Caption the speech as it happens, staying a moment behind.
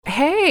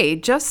Hey,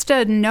 just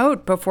a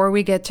note before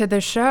we get to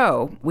the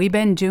show. We've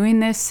been doing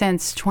this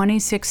since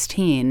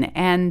 2016,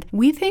 and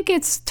we think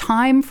it's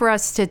time for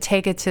us to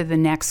take it to the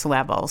next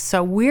level.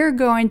 So we're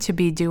going to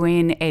be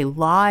doing a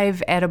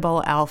live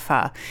Edible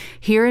Alpha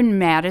here in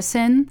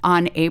Madison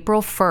on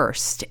April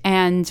 1st.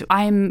 And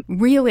I'm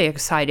really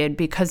excited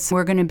because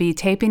we're going to be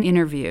taping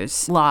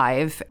interviews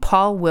live.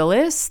 Paul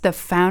Willis, the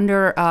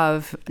founder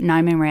of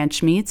Niman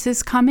Ranch Meats,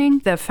 is coming.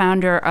 The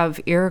founder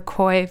of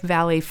Iroquois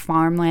Valley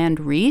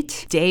Farmland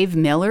REIT, Dave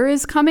Miller,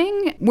 is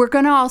coming. We're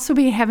going to also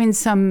be having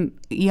some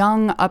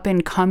young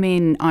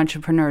up-and-coming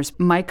entrepreneurs,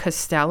 Mike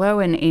Costello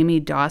and Amy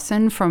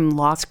Dawson from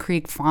Lost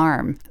Creek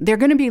Farm. There are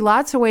going to be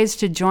lots of ways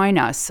to join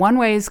us. One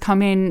way is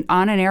coming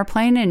on an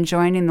airplane and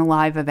joining the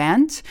live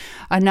event.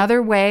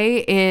 Another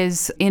way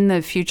is in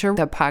the future,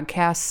 the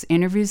podcast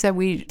interviews that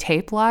we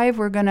tape live,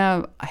 we're going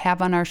to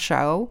have on our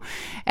show.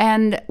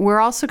 And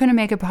we're also going to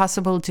make it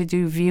possible to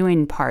do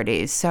viewing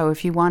parties. So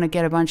if you want to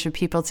get a bunch of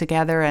people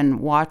together and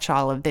watch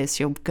all of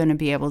this, you're going to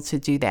be able to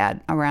do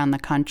that around the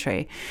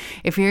country.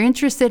 If you're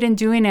interested in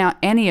doing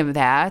any of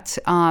that,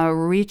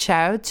 reach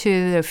out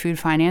to the Food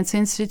Finance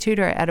Institute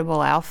or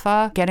Edible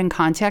Alpha. Get in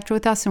contact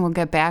with us and we'll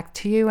get back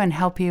to you and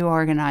help you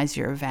organize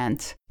your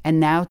event. And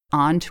now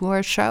on to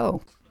our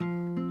show.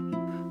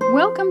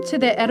 Welcome to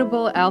the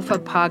Edible Alpha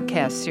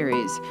podcast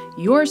series,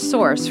 your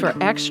source for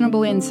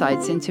actionable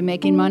insights into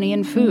making money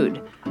in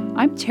food.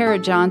 I'm Tara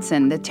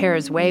Johnson, the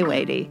Tara's Way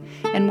Lady,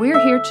 and we're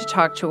here to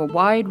talk to a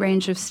wide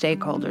range of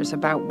stakeholders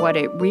about what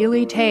it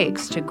really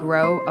takes to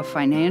grow a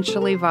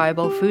financially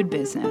viable food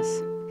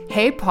business.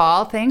 Hey,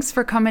 Paul, thanks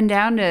for coming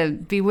down to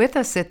be with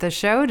us at the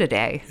show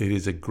today. It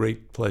is a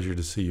great pleasure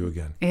to see you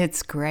again.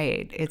 It's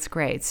great. It's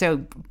great.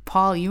 So,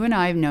 Paul, you and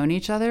I have known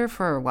each other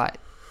for what?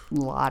 A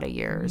lot of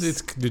years.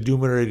 It's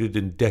enumerated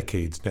in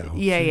decades now.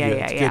 Yeah.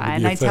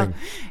 And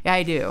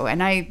I do.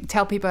 And I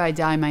tell people I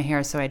dye my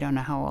hair so I don't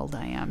know how old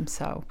I am.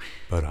 So,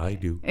 but I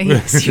do.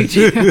 Yes, you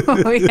do.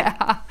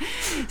 Yeah.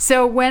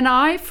 So when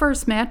I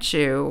first met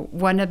you,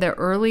 one of the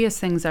earliest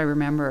things I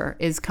remember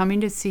is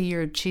coming to see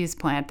your cheese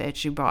plant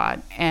that you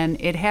bought, and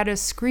it had a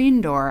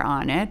screen door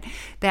on it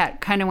that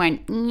kind of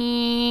went.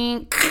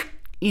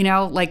 You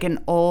know, like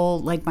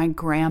like my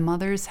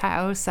grandmother's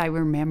house, I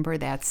remember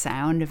that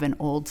sound of an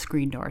old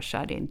screen door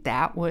shutting.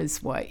 That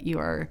was what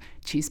your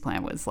cheese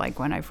plant was like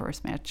when I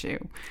first met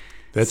you.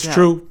 That's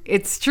true.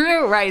 It's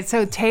true, right?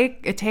 So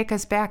take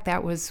us back.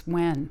 That was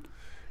when?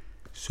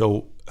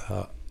 So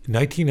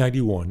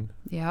 1991,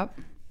 Yep.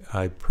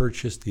 I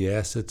purchased the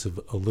assets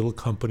of a little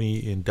company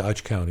in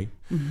Dodge County,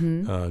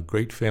 a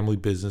great family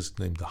business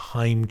named the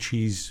Heim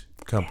Cheese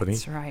Company.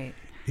 That's right.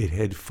 It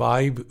had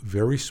 5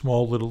 very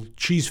small little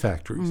cheese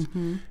factories.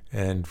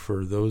 And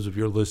for those of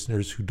your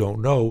listeners who don't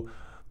know,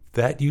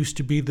 that used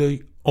to be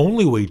the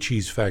only way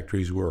cheese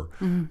factories were.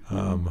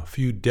 A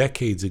few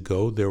decades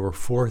ago, there were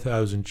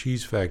 4,000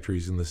 cheese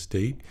factories in the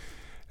state,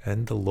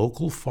 and the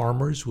local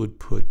farmers would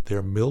put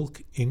their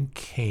milk in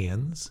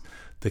cans,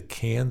 the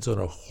cans on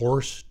a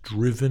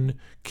horse-driven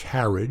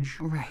carriage,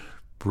 Right.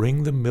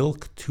 bring the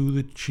milk to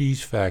the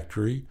cheese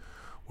factory,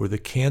 where the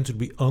cans would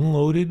be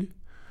unloaded,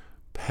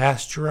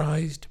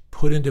 pasteurized,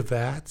 put into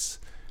vats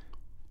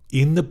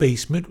in the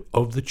basement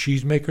of the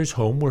cheesemaker's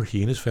home where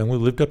he and his family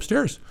lived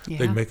upstairs. Yeah.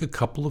 They'd make a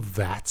couple of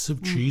vats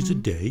of cheese a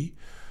day.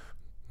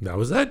 That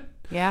was that.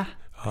 Yeah.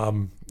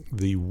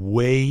 The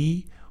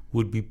whey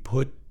would be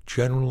put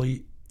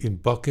generally in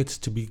buckets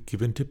to be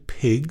given to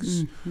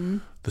pigs.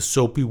 The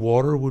soapy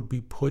water would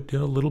be put in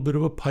a little bit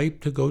of a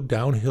pipe to go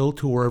downhill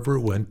to wherever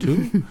it went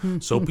to.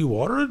 Soapy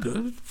water,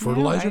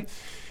 fertilizer. Yeah, right.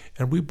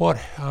 And we bought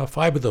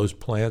 5 of those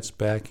plants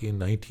back in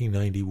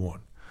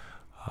 1991.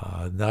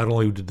 Not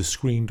only did the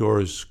screen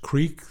doors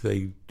creak,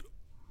 they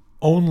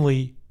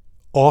only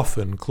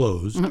often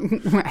closed.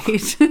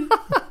 Right.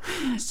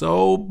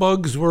 So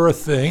bugs were a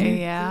thing.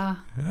 Yeah.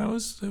 It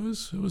was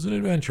an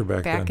adventure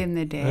back then. Back in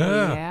the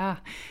day,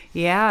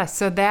 yeah.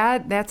 So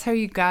that's how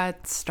you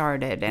got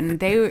started,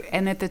 and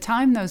at the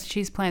time those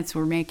cheese plants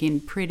were making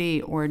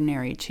pretty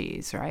ordinary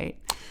cheese, right?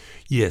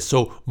 Yeah.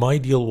 So my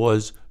deal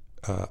was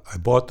I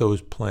bought those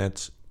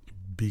plants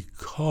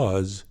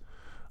because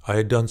I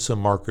had done some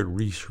market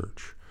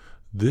research.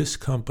 This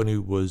company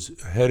was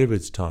ahead of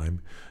its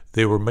time.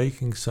 They were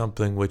making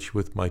something which,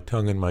 with my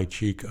tongue in my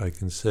cheek, I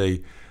can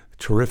say,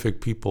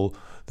 terrific people.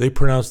 They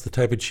pronounced the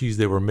type of cheese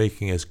they were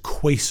making as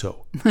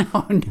queso.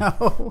 Oh,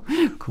 no.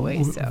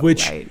 Queso,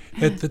 which, right.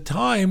 at the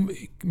time,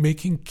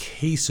 making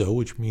queso,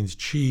 which means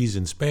cheese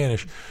in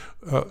Spanish,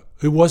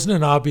 it wasn't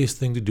an obvious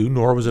thing to do,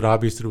 nor was it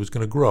obvious that it was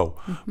going to grow.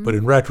 But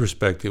in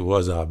retrospect, it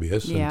was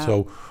obvious. Yeah. And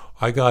so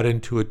I got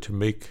into it to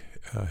make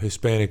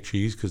Hispanic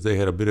cheese because they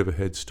had a bit of a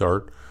head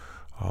start.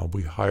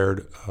 We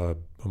hired a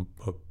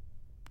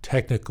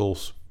technical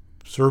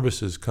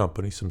services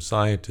company, some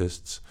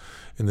scientists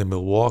in the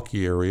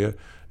Milwaukee area,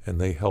 and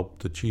they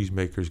helped the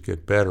cheesemakers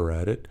get better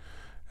at it.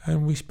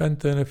 And we spent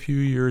then a few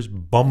years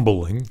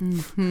bumbling,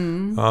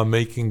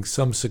 making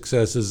some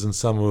successes and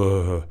some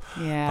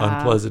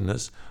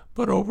unpleasantness.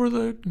 But over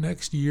the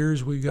next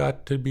years, we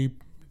got to be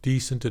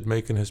decent at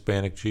making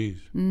Hispanic cheese.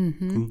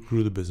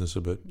 Grew the business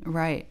a bit.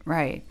 Right.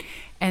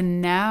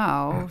 And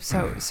now,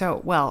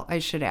 well, I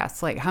should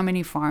ask, like, how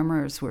many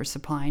farmers were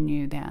supplying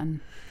you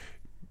then?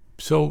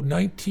 So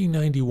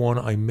 1991,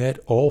 I met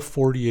all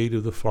 48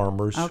 of the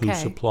farmers who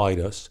supplied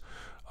us.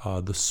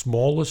 The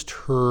smallest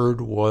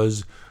herd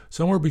was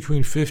somewhere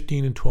between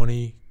 15 and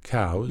 20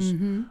 cows,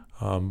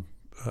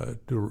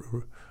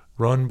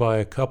 run by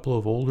a couple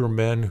of older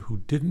men who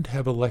didn't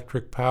have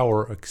electric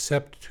power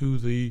except to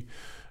the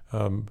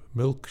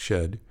milk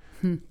shed.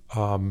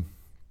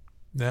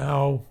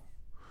 Now,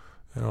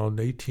 an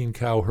 18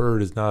 cow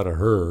herd is not a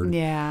herd.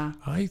 Yeah.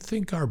 I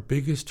think our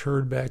biggest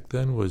herd back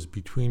then was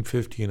between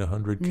 50 and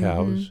 100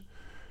 cows.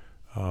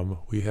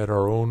 We had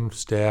our own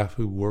staff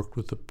who worked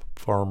with the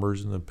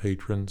farmers and the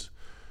patrons.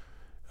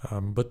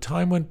 But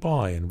time went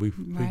by, and we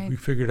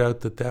figured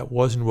out that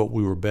wasn't what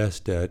we were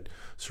best at,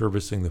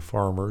 servicing the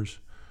farmers.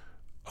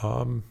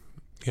 And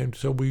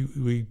so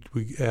we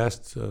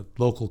asked a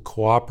local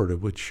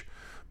cooperative, which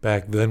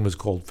back then was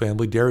called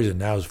Family Dairies, and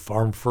now is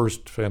Farm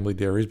First Family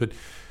Dairies. But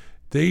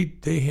they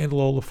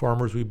handle all the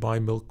farmers. We buy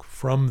milk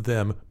from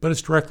them, but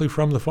it's directly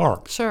from the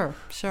farm. Sure.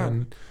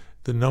 And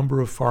the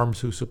number of farms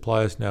who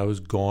supply us now has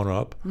gone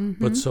up,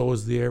 but so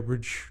has the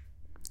average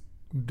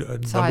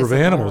number of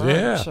animals.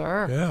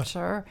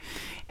 Sure.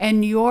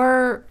 And do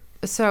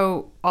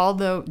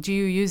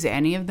you use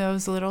any of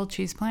those little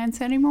cheese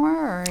plants anymore,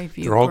 or have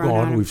you? They're all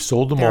gone. We've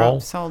sold them all.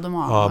 Sold them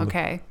all.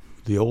 Okay.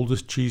 The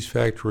oldest cheese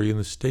factory in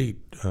the state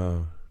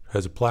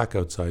has a plaque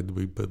outside,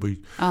 but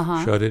we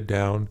shut it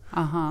down.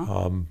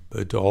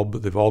 They've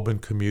all been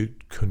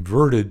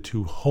converted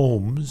to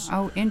homes.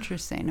 Oh,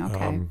 interesting.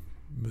 Okay.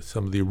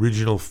 Some of the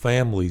original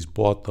families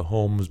bought the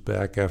homes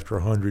back after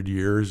 100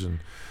 years, and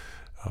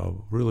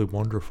really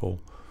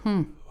wonderful.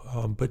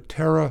 But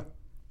Tara,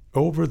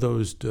 over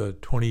those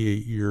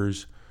 28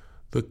 years,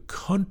 the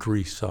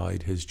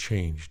countryside has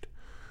changed.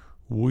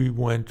 We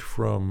went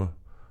from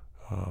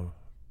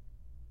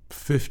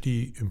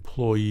 50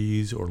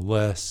 employees or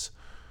less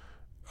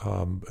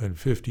and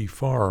 50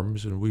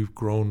 farms, and we've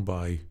grown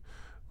by a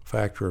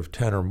factor of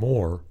 10 or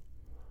more.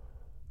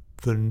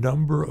 The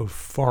number of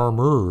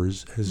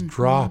farmers has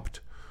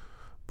dropped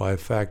by a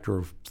factor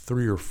of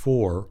 3 or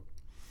 4.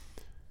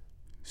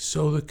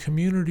 So the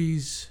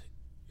communities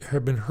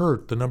have been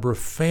hurt. The number of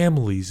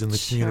families in the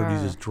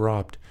communities has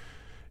dropped.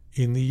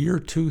 In the year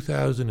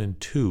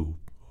 2002,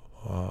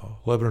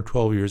 11 or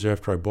 12 years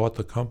after I bought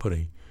the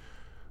company,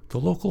 the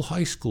local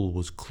high school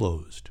was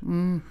closed,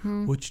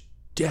 which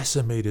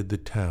decimated the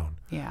town.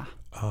 Yeah.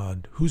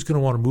 Who's going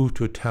to want to move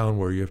to a town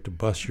where you have to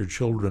bus your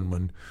children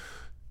when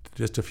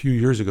just a few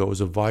years ago it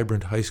was a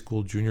vibrant high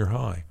school, junior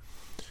high?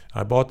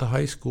 I bought the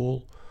high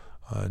school.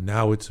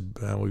 Now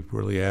we've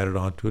really added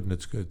on to it, and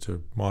it's a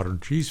modern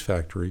cheese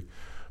factory.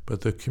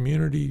 But the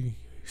community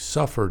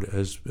suffered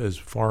as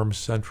farms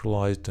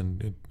centralized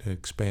and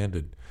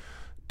expanded.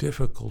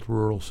 Difficult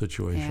rural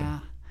situation. Yeah.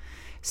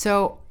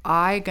 So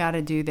I got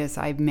to do this.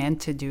 I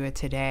meant to do it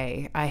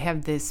today. I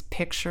have this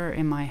picture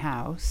in my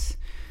house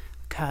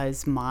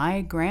because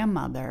my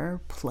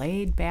grandmother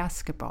played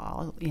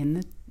basketball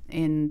in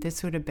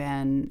this would have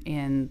been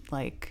in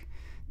like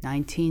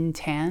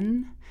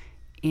 1910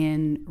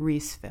 in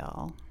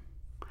Reeseville.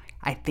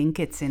 I think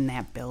it's in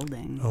that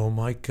building. Oh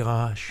my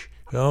gosh.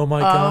 Oh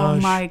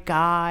my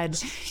God.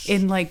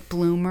 In like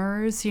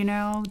bloomers,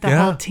 the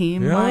whole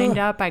team lined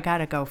up. I got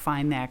to go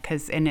find that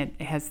and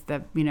it has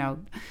the,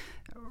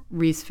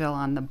 Reeseville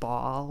on the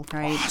ball,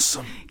 right?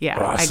 Awesome. Yeah,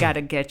 awesome. I got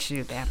to get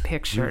you that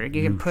picture.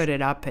 You can put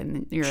it up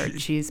in your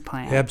cheese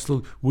plant.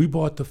 Absolutely. We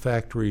bought the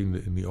factory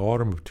in the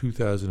autumn of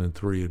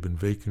 2003. It had been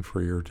vacant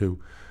for a year or two.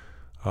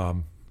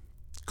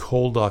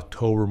 Cold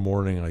October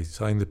morning, I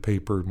signed the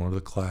paper in one of the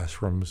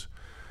classrooms,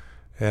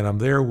 and I'm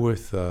there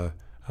with, I'm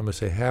going to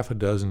say half a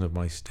dozen of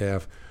my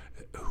staff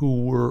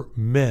who were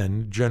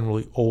men,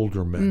 generally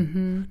older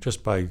men,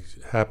 just by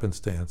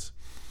happenstance.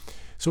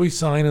 So we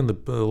sign, and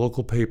the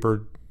local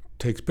paper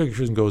takes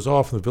pictures and goes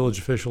off, and the village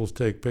officials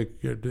take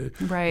pictures.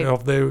 Right.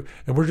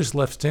 And we're just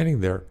left standing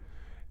there,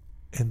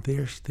 and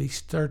they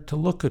start to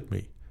look at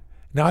me.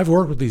 Now, I've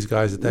worked with these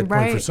guys at that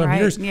point for some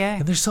years,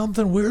 and there's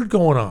something weird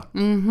going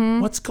on.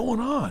 What's going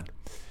on?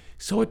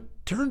 So it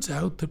turns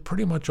out that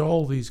pretty much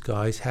all these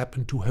guys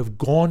happen to have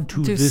gone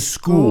to this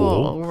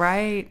school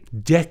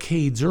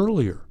decades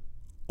earlier.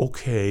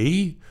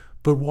 Okay,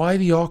 but why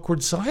the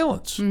awkward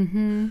silence?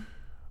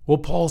 Well,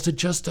 Paul, is it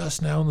just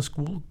us now in the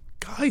school?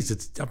 Guys,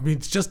 it's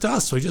just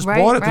us. So I just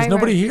bought it. There's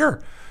nobody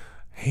here.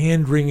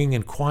 Hand-wringing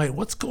and quiet.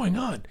 What's going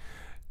on?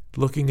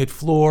 Looking at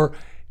floor.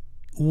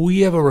 We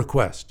have a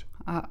request.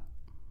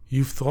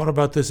 You've thought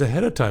about this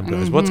ahead of time,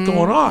 guys. What's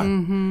going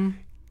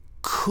on?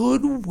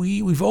 Could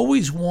we've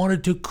always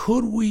wanted to,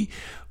 we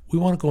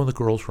want to go in the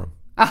girls' room.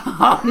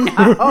 Oh,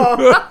 no.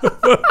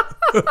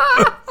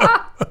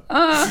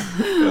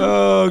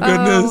 Oh,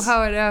 goodness. Oh,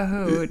 what a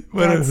hoot.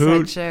 That's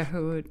such a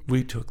hoot.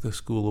 We took the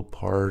school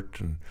apart,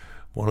 and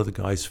one of the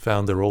guys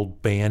found their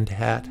old band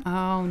hat.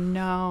 Oh,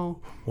 no.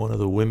 One of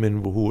the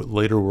women who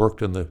later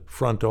worked in the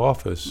front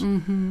office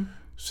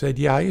said,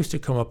 yeah, I used to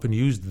come up and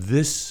use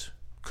this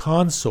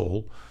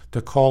console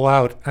to call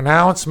out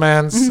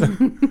announcements.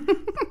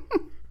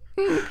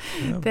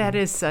 That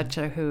is such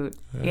a hoot.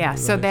 Yeah,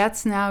 so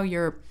that's now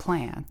your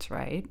plant,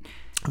 right?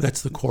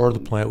 That's the core of the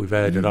plant. We've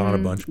added on a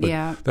bunch, but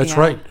that's yeah,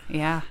 right.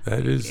 Yeah.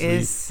 That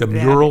is the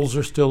murals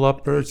are still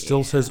up there. It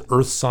still says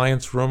Earth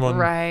Science Room on.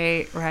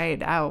 Right.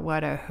 Oh,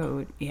 what a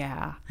hoot.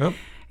 Yeah. Yep.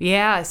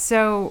 Yeah.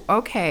 So,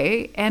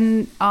 okay.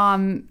 And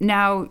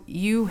now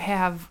you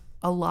have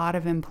a lot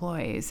of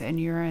employees and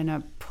you're in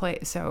a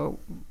place, so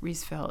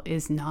Reeseville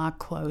is not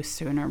close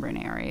to an urban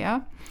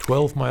area.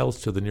 12 miles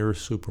to the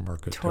nearest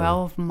supermarket.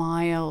 12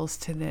 miles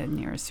to the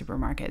nearest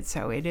supermarket.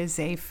 So it is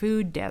a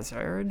food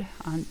desert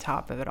on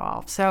top of it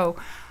all. So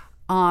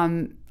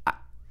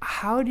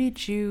how do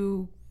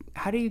you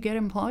get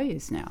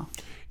employees now?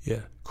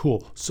 Yeah,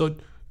 cool. So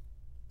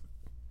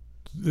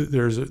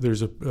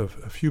there's a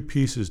few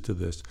pieces to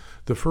this.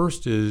 The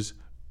first is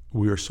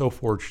we are so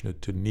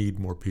fortunate to need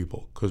more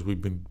people because we've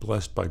been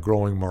blessed by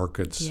growing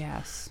markets.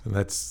 Yes. And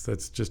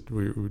that's just,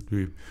 we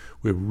have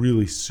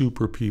really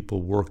super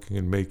people working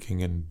and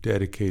making and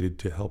dedicated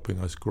to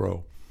helping us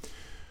grow.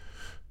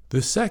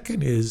 The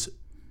second is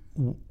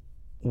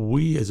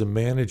we as a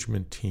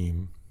management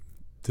team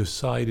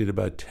decided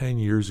about 10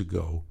 years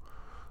ago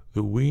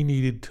that we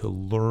needed to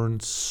learn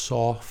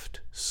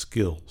soft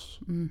skills.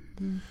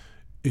 Mm-hmm.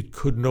 It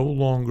could no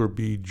longer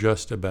be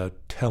just about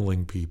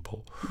telling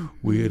people. Mm-hmm.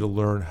 We had to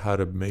learn how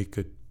to make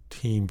a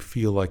team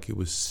feel like it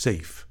was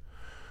safe.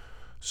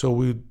 So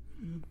we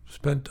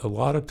spent a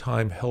lot of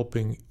time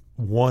helping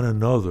one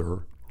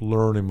another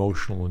learn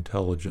emotional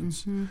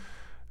intelligence.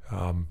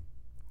 Mm-hmm.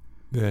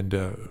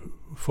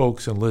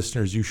 Folks and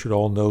listeners, you should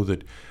all know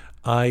that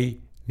I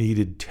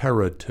needed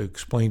Tara to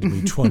explain to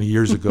me 20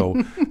 years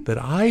ago that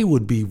I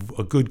would be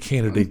a good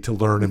candidate to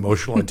learn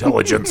emotional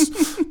intelligence.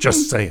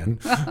 Just saying.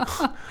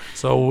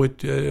 So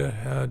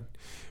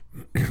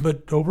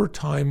but over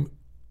time,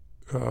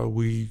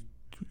 we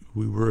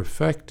were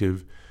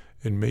effective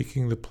in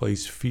making the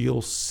place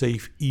feel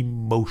safe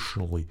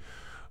emotionally.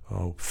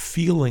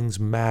 Feelings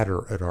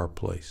matter at our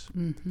place.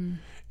 Mm-hmm.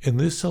 And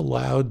this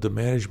allowed the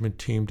management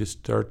team to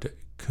start to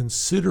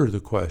consider the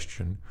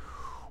question,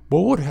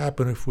 what would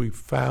happen if we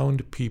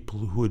found people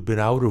who had been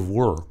out of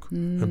work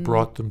and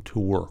brought them to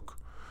work?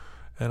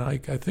 And I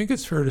think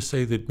it's fair to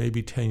say that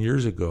maybe 10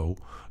 years ago,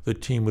 the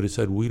team would have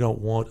said, we don't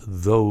want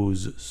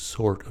those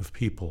sort of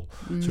people,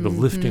 sort of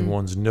lifting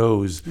one's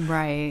nose.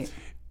 Right.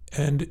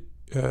 And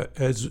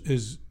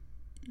as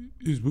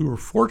we were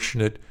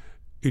fortunate,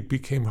 it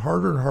became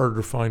harder and harder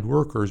to find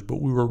workers,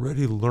 but we were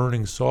already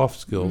learning soft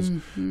skills.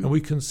 Mm-hmm. And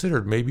we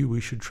considered maybe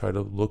we should try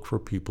to look for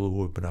people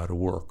who have been out of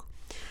work.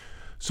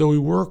 So we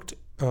worked,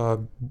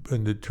 and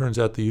it turns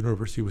out the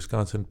University of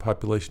Wisconsin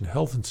Population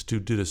Health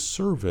Institute did a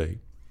survey,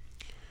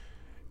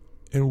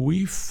 and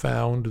we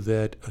found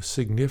that a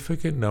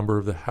significant number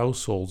of the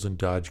households in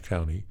Dodge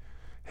County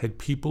had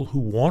people who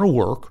want to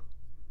work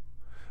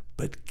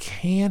but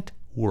can't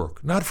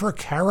work, not for a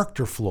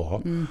character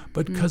flaw,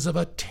 but because of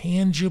a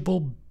tangible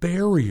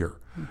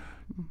barrier.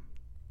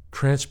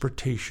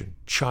 Transportation,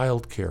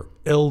 childcare,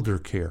 elder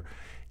care.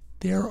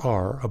 There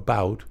are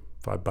about,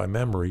 by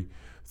memory,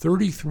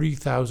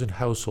 33,000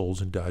 households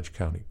in Dodge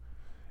County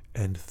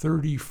and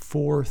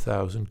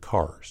 34,000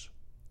 cars.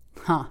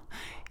 Huh.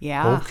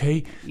 Yeah.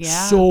 Okay.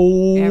 Yeah.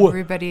 So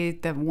everybody,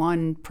 the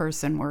one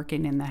person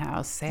working in the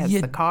house has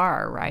the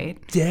car, right?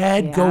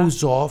 Dad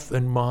goes off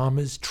and mom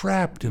is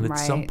trapped. And at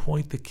some Right.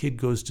 point the kid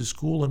goes to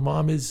school and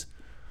mom is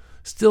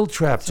still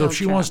trapped. So if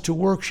she wants to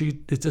work,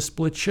 it's a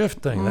split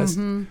shift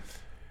thing.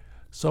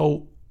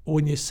 So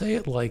when you say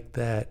it like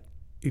that,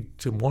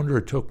 it's a wonder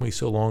it took me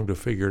so long to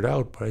figure it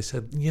out. But I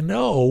said,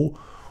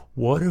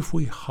 what if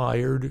we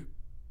hired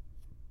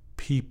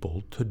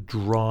people to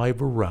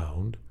drive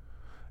around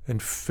and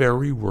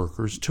ferry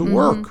workers to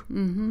work?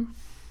 Mm-hmm.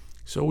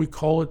 So we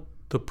call it,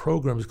 the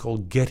program is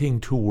called Getting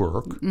to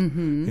Work.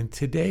 Mm-hmm. And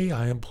today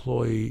I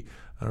employ,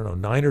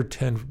 9 or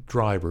 10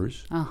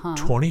 drivers,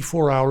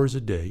 24 hours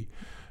a day,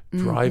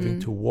 driving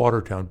to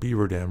Watertown,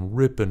 Beaver Dam,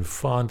 Ripon,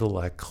 Fond du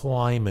Lac,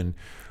 Kleiman,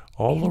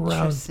 all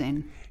around.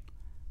 Interesting.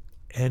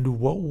 And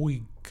what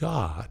we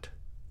got,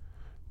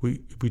 we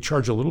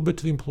charge a little bit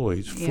to the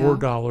employees,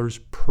 $4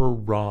 per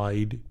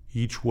ride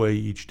each way,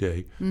 each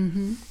day.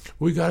 Mm-hmm.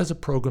 We got as a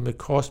program that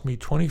cost me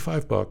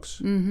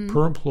 $25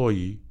 per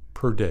employee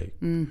per day.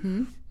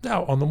 Mm-hmm.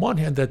 Now, on the one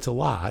hand, that's a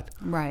lot.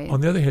 Right.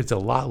 On the other hand, it's a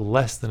lot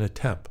less than a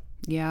temp.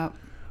 Yeah.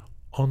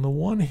 On the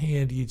one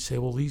hand, you'd say,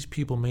 well, these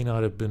people may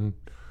not have been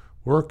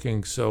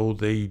working, so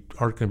they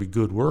aren't going to be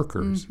good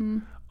workers.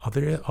 On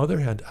the other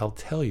hand, I'll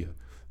tell you,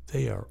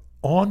 they are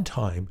on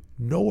time,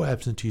 no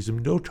absenteeism,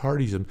 no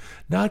tardism,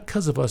 not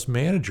because of us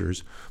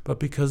managers, but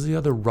because of the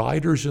other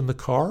riders in the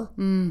car.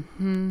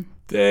 Mm-hmm.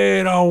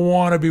 They don't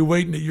want to be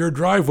waiting at your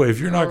driveway if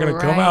you're not going to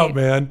come out,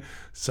 man.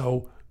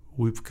 So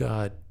we've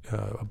got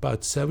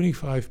about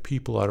 75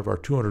 people out of our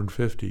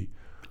 250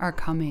 are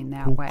coming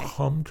that who way.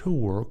 come to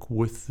work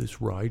with this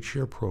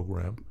rideshare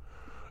program.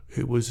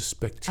 It was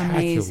spectacular.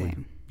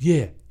 Amazing.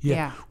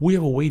 Yeah. We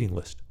have a waiting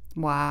list.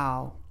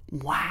 Wow.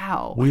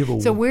 Wow. We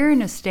have So we're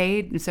in a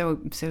state, so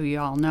you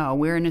all know,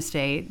 we're in a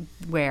state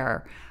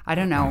where, I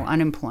don't know,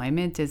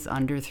 unemployment is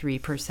under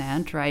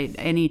 3%, right?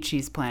 Any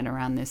cheese plant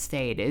around this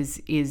state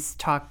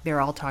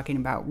they're all talking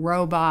about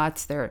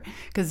robots,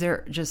 because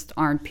there just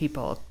aren't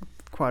people,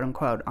 quote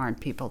unquote, aren't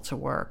people to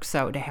work.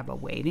 So to have a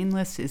waiting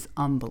list is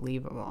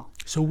unbelievable.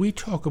 So we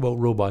talk about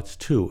robots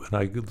too, and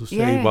I could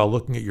say, while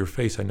looking at your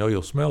face, I know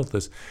you'll smell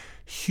this,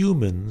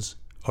 humans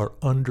are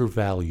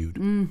undervalued.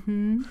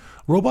 Mm-hmm.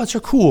 Robots are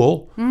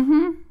cool,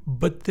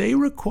 but they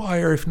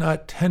require, if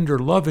not tender,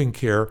 loving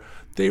care,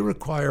 they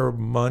require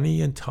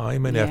money and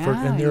time and effort,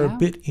 and they're a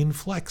bit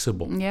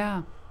inflexible.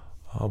 Yeah.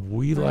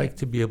 We like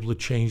to be able to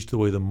change the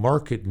way the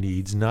market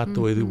needs, not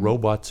the way the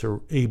robots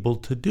are able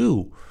to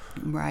do.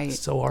 Right.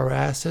 So our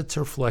assets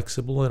are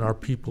flexible, and our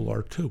people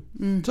are too.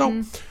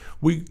 So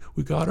we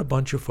got a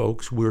bunch of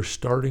folks. We're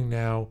starting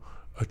now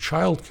a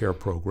child care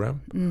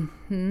program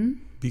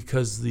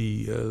because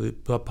the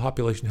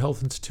Population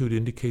Health Institute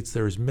indicates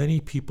there is many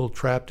people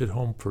trapped at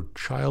home for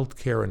child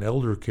care and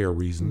elder care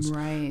reasons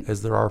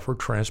as there are for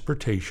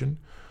transportation.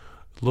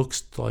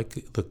 Looks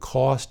like the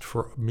cost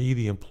for me,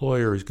 the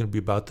employer, is going to be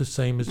about the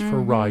same as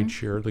for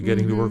rideshare, the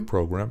Getting to Work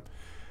program.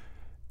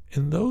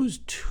 And those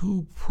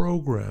two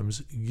programs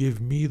give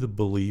me the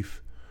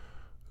belief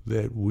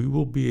that we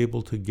will be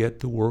able to get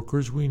the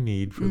workers we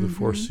need for the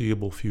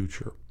foreseeable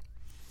future.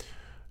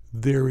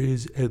 There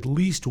is at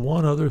least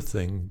one other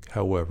thing,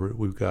 however,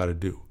 we've got to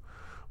do,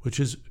 which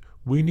is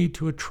we need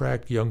to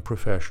attract young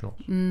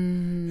professionals.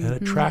 And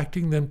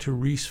attracting them to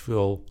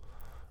Reeseville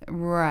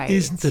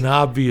isn't an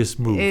obvious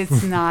move.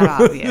 It's not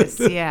obvious,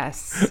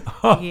 yes.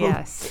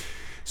 Yes.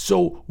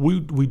 So we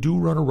do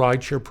run a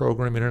rideshare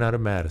program in and out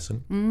of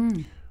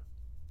Madison,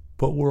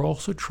 but we're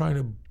also trying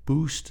to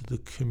boost the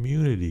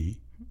community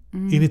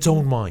in its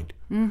own mind.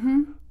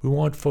 We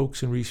want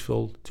folks in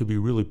Reeseville to be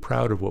really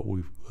proud of what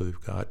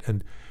we've got.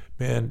 And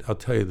man, I'll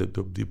tell you that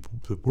the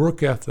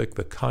work ethic,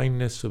 the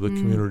kindness of the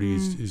community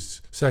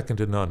is second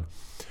to none.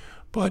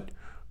 But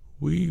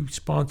we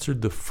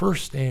sponsored the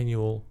first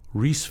annual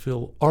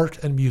Reeseville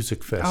Art and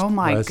Music Fest. Oh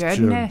my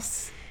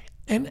goodness.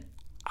 June. And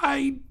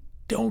I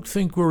don't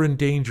think we're in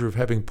danger of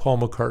having Paul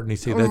McCartney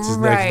say that's his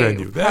next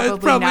venue. That's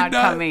probably not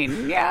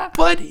coming. Yeah.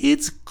 But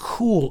it's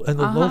cool. And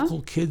the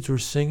local kids were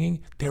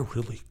singing. They're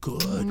really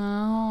good.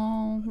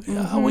 Oh.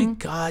 Yeah,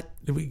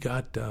 we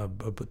got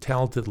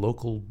talented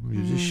local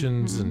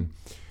musicians, and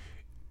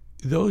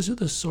those are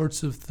the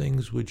sorts of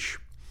things which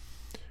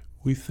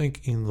we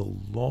think in the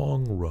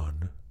long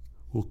run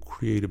will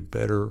create a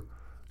better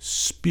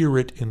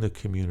spirit in the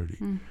community.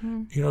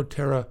 You know,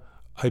 Tara,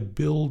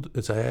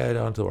 as I add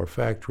onto our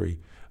factory,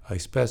 I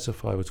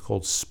specify what's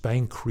called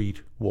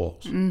Spancrete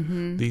walls.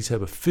 These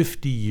have a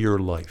 50-year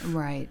life.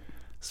 Right.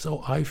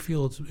 So I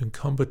feel it's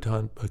incumbent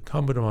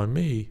on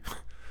me.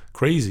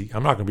 Crazy,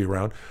 I'm not going to be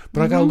around,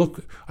 but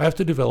I have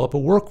to develop a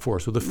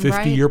workforce with a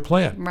 50-year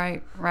plan.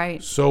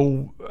 Right.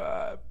 So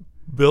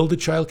build a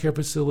child care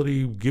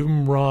facility, give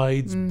them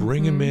rides,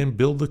 bring them in,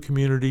 build the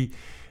community.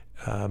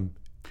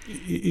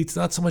 It's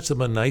not so much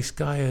I'm a nice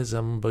guy as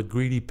I'm a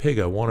greedy pig.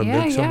 I want to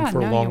make something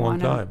for a long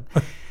time.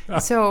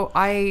 So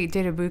I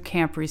did a boot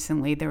camp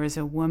recently. There was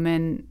a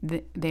woman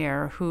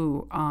there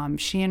who,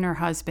 she and her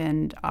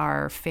husband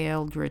are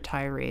failed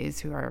retirees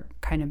who are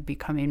kind of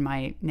becoming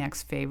my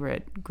next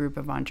favorite group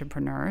of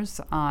entrepreneurs.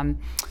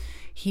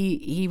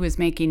 He was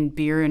making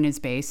beer in his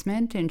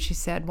basement, and she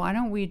said, why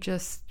don't we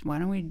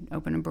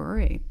open a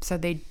brewery? So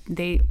they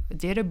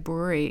did a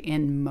brewery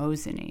in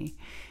Mosinee.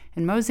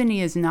 And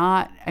Mosinee is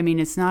not,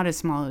 it's not as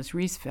small as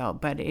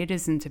Reeseville, but it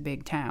isn't a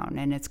big town.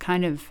 And it's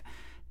kind of,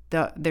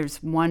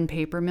 there's one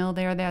paper mill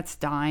there that's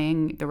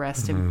dying. The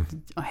rest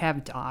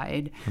have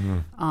died.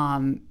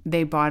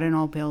 They bought an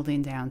old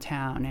building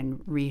downtown and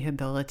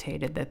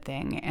rehabilitated the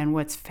thing. And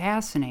what's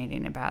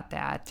fascinating about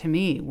that to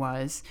me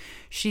was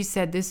she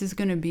said, this is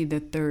going to be the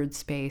third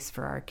space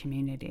for our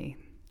community,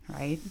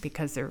 right?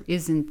 Because there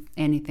isn't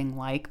anything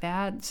like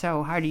that.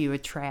 So how do you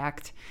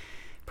attract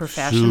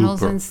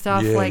professionals and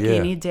stuff?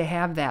 You need to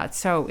have that.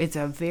 So it's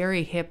a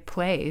very hip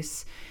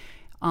place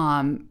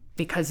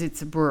because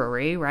it's a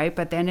brewery, right?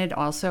 But then it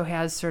also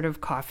has sort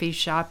of coffee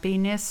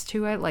shoppiness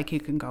to it. Like you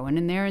can go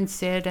in there and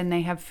sit, and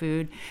they have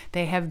food.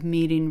 They have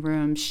meeting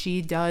rooms.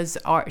 She does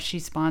art. She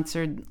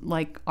sponsored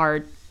like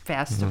art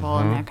festival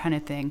and that kind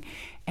of thing.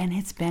 And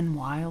it's been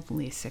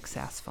wildly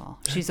successful.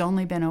 She's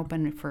only been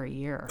open for a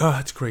year. Oh,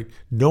 that's great.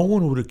 No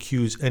one would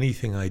accuse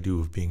anything I do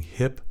of being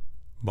hip,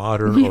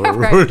 modern, or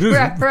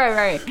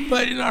right.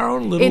 But in our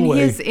own little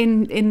way.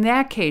 In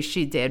that case,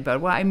 she did.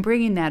 But I'm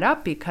bringing that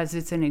up because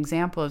it's an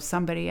example of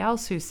somebody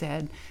else who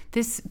said,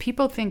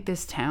 people think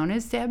this town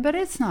is dead, but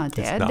it's not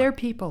dead. There are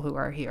people who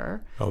are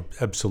here. Oh,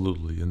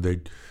 absolutely. And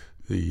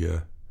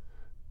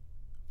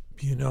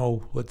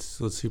let's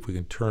see if we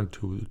can turn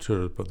to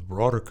the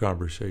broader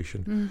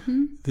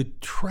conversation. The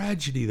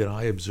tragedy that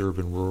I observe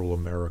in rural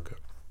America,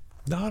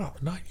 not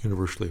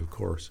universally, of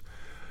course,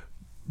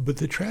 But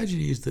the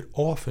tragedy is that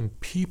often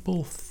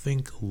people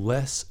think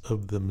less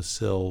of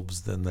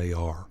themselves than they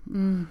are.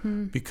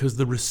 Because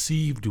the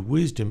received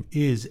wisdom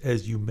is,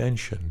 as you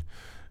mentioned,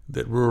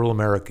 that rural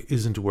America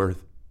isn't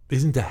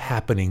a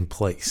happening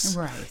place.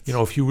 Right. You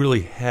know, if you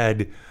really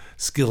had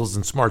skills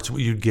and smarts,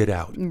 you'd get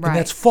out. Right. And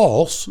that's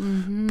false.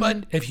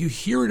 But if you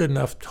hear it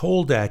enough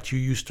told at you,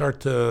 you start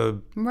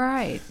to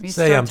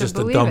say, I'm just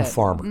a dumb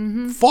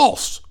farmer.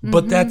 False.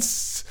 But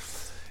that's...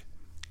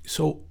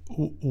 So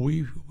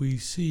we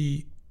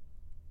see,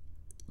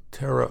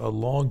 Tara, a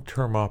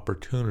long-term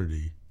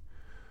opportunity.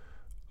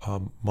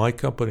 My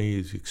company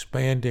is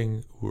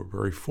expanding. We're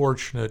very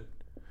fortunate.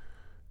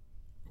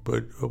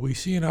 But we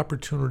see an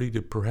opportunity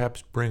to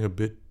perhaps bring a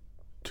bit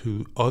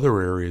to other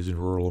areas in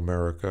rural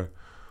America.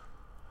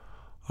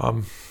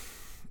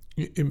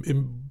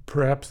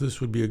 Perhaps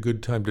this would be a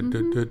good time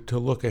to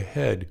look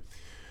ahead.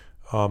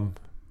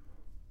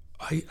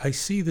 I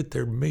see that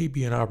there may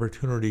be an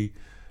opportunity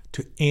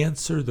to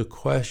answer the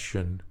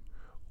question,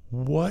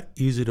 what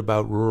is it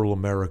about rural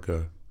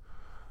America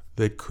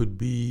that could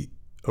be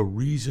a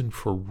reason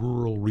for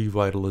rural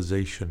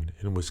revitalization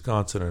in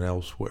Wisconsin and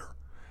elsewhere?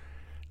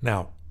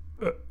 Now,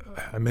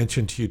 I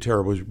mentioned to you,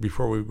 Tara,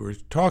 before we were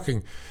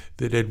talking,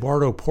 that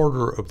Eduardo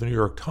Porter of the New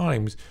York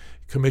Times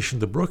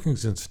commissioned the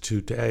Brookings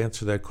Institute to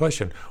answer that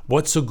question.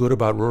 What's so good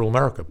about rural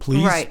America?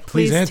 Please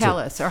answer. Tell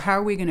us. Or how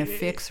are we going to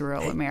fix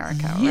rural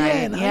America?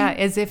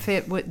 As if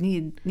it would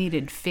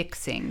needed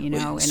fixing, in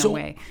a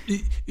way.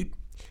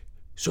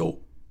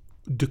 So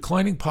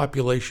declining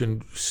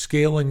population,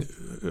 scaling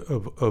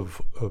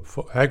of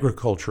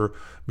agriculture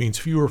means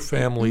fewer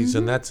families,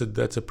 and that's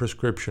a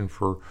prescription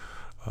for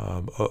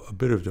a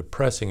bit of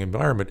depressing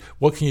environment.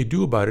 What can you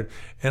do about it?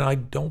 And I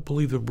don't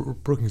believe the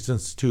Brookings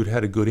Institute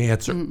had a good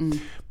answer.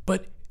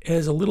 But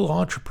as a little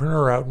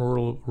entrepreneur out in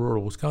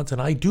rural Wisconsin,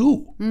 I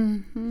do.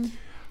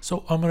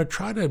 So I'm going to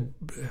try to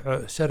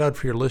set out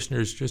for your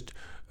listeners just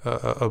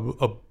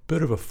a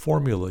bit of a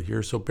formula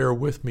here, so bear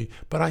with me.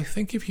 But I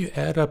think if you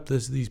add up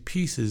these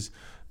pieces,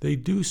 they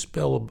do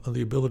spell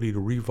the ability to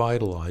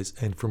revitalize,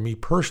 and for me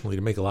personally,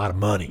 to make a lot of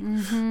money.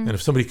 And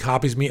if somebody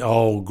copies me,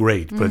 oh,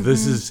 great. But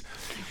this is...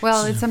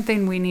 Well, it's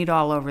something we need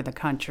all over the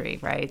country,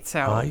 right?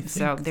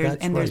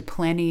 There's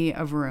plenty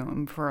of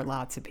room for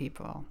lots of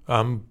people.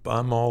 I'm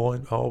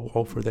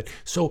all for that.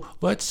 So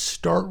let's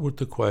start with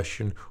the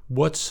question,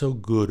 what's so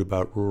good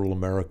about rural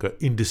America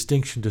in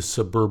distinction to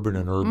suburban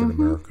and urban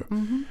America?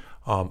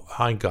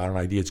 I got an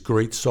idea. It's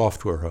Great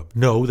Software Hub.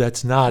 No,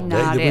 that's not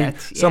it.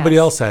 Somebody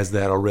else has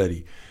that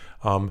already.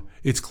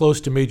 It's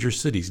close to major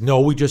cities. No,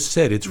 we just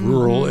said it's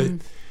rural.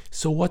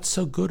 So what's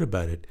so good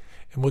about it?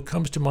 And what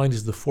comes to mind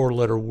is the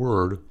four-letter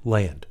word,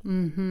 land.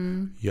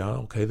 Yeah,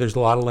 okay, there's a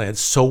lot of land.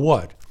 So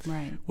what?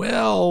 Right.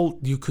 Well,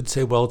 you could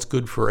say, it's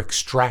good for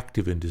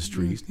extractive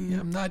industries.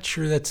 Yeah, I'm not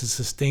sure that's a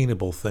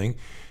sustainable thing.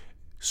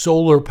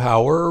 Solar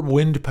power,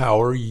 wind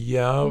power,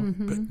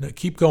 but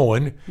keep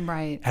going.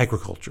 Right.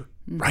 Agriculture.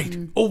 Right.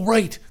 Oh,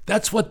 right.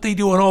 That's what they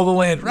do on all the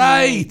land.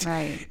 Right.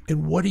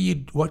 And what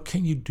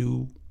can you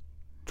do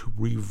to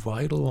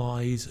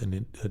revitalize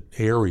an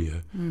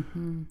area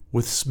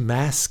with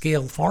mass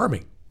scale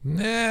farming?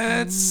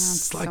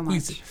 That's like we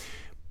said.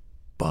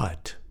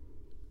 But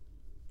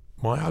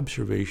my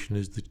observation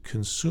is that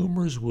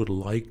consumers would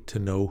like to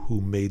know who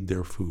made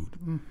their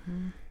food.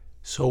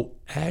 So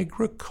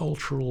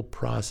agricultural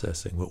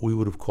processing, what we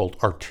would have called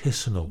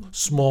artisanal,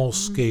 small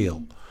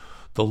scale,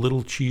 the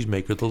little cheese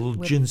maker, the little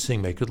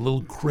ginseng maker, the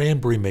little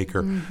cranberry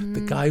maker,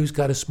 the guy who's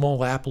got a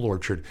small apple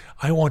orchard.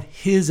 I want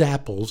his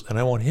apples, and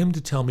I want him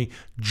to tell me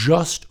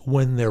just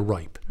when they're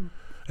ripe.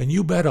 And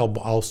you bet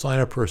I'll sign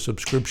up for a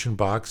subscription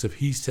box if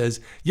he says,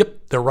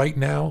 yep, they're ripe right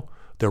now,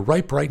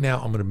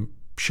 I'm going to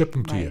ship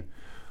them to you.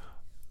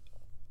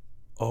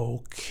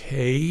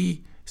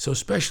 Okay, so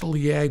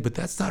specialty ag, but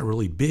that's not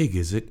really big,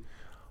 is it?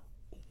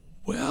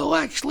 Well,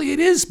 actually, it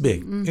is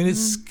big, and it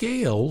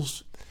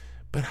scales.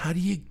 But how do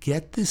you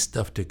get this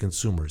stuff to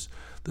consumers?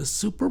 The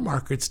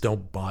supermarkets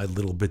don't buy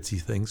little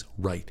bitsy things,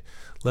 right?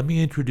 Let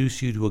me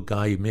introduce you to a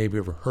guy you may have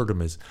ever heard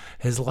of.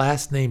 His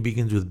last name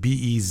begins with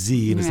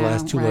B-E-Z, and his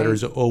last two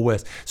letters are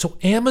O-S. So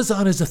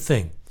Amazon is a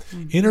thing.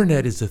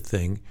 Internet is a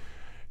thing.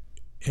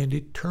 And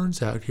it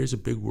turns out, here's a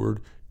big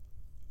word,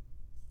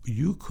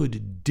 you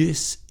could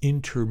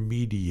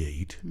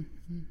disintermediate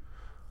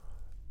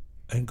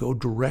and go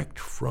direct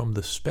from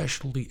the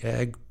specialty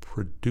ag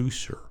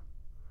producer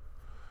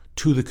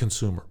to the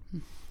consumer.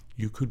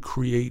 You could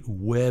create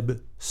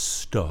web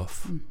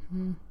stuff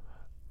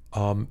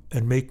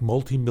and make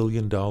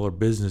multi-million-dollar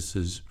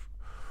businesses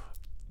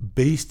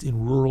based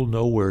in rural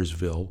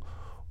Nowheresville,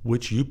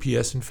 which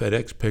UPS and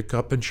FedEx pick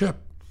up and ship.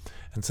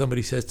 And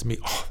somebody says to me,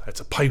 oh, that's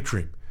a pipe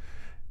dream.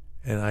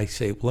 And I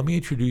say, let me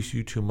introduce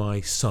you to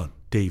my son,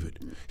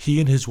 David.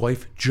 He and his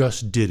wife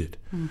just did it.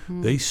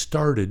 They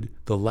started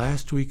the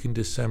last week in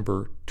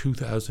December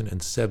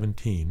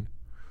 2017.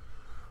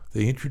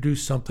 They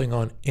introduced something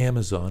on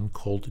Amazon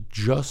called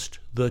Just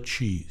the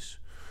Cheese.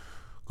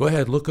 Go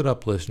ahead, look it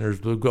up, listeners.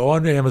 Go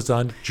on to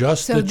Amazon,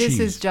 Just the Cheese. So this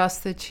is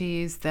Just the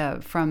Cheese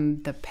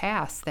from the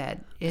past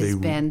that has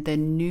been the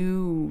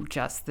new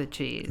Just the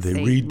Cheese. They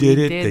redid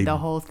it. They the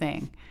whole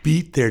thing.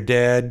 Beat their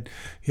dad.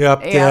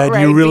 Yep, Dad,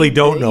 right. You really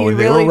don't know. You and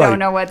they really were right. don't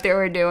know what they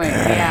were doing.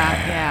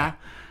 Yeah.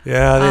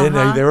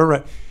 Yeah, they were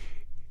right.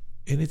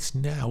 And it's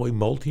now a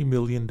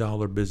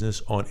multi-million-dollar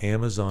business on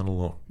Amazon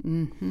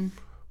alone,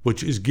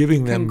 which is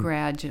giving them...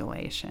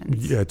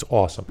 Congratulations. Yeah, it's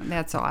awesome.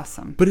 That's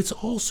awesome. But it's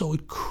also,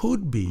 it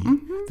could be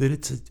that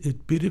it's a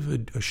bit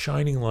of a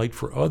shining light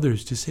for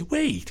others to say,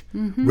 wait,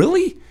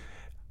 really?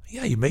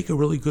 Yeah, you make a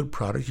really good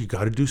product. You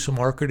got to do some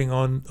marketing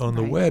on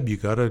the web. You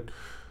got to...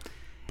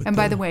 And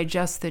by the way,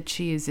 Just the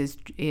Cheese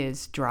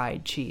is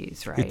dried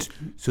cheese, right?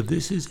 So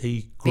this is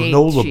a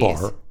granola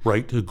bar,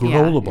 right? A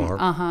granola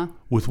bar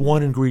with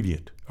one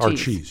ingredient, our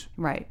cheese.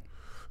 Right.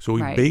 So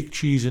we bake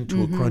cheese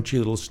into a crunchy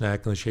little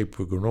snack in the shape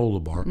of a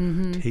granola bar.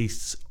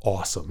 Tastes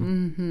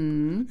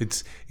awesome.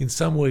 It's in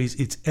some ways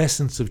it's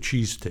essence of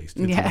cheese taste.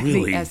 It's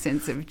really, the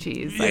essence of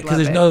cheese. Yeah, because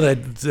there's no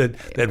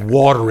that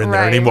water in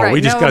there anymore. Right. We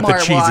just got the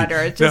cheesy. Water.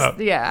 It's just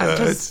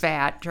just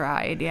fat,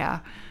 dried. Yeah.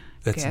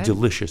 That's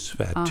delicious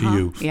fat to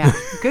you. Yeah,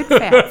 good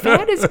fat.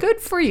 Fat is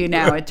good for you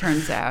now, it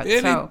turns out.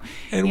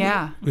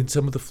 And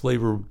some of the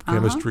flavor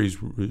chemistries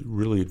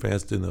really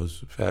advanced in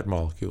those fat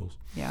molecules.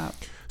 Yeah.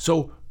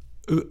 So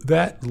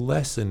that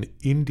lesson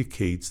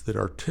indicates that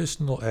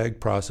artisanal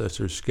ag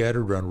processors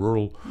scattered around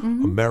rural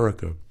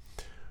America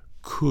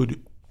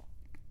could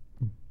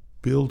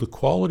build a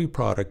quality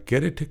product,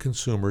 get it to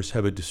consumers,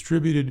 have it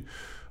distributed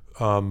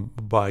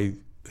by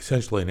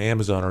essentially an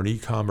Amazon or an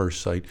e-commerce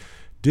site,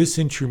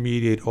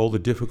 disintermediate all the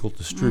difficult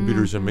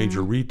distributors and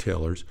major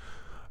retailers,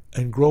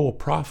 and grow a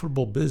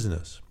profitable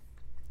business.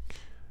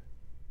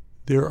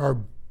 There are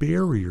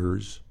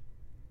barriers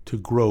to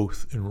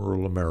growth in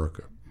rural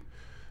America.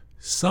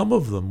 Some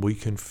of them we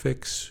can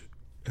fix,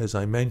 as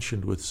I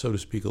mentioned, with, so to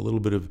speak, a little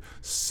bit of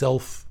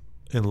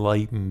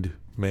self-enlightened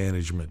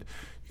management.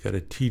 You got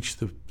to teach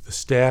the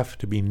staff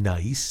to be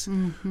nice,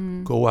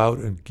 go out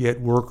and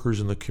get workers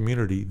in the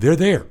community. They're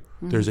there.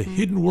 There's a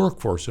hidden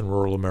workforce in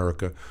rural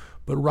America.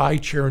 But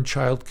rideshare and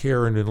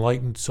childcare and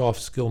enlightened soft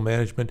skill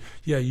management,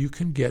 you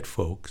can get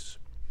folks.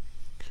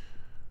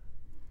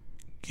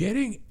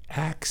 Getting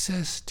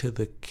access to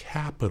the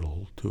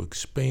capital to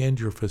expand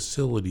your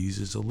facilities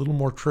is a little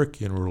more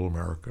tricky in rural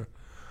America.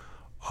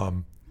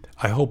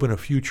 I hope in a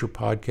future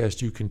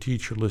podcast you can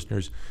teach your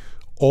listeners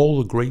all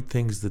the great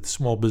things that the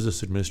Small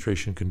Business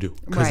Administration can do.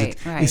 Right.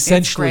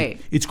 Essentially,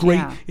 it's great.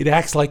 Yeah. It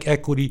acts like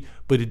equity,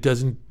 but it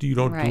doesn't. You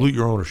don't dilute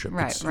your ownership.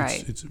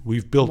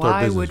 We've built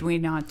our business. Why would we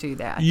not do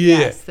that? Yeah.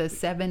 Yes, the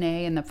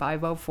 7A and the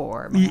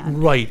 504, man.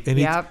 Right,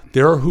 and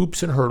there are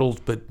hoops and hurdles,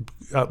 but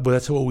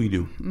that's what we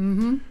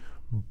do.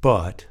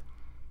 But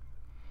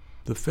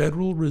the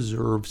Federal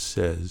Reserve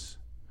says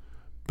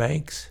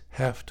banks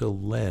have to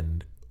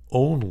lend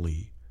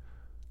only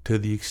to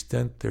the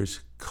extent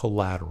there's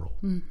collateral.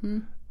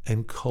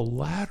 And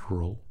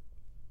collateral,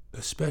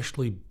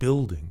 especially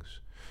buildings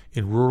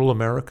in rural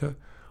America,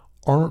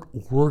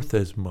 aren't worth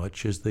as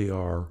much as they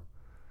are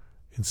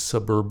in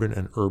suburban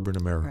and urban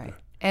America. Right.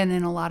 And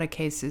in a lot of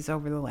cases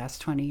over the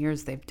last 20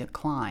 years, they've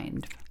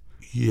declined.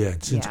 Yeah,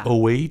 since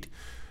 2008,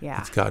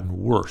 it's gotten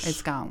worse.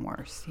 It's gotten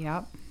worse,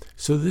 yep.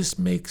 So this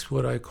makes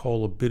what I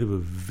call a bit of a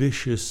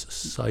vicious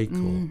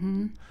cycle.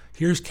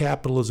 Here's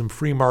capitalism,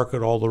 free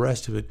market, all the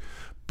rest of it,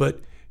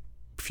 but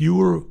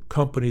fewer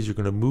companies are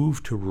going to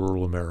move to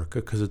rural America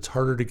because it's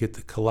harder to get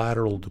the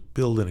collateral to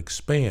build and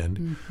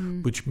expand,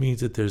 which means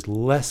that there's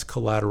less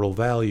collateral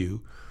value,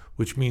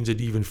 which means that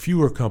even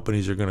fewer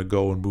companies are going to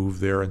go and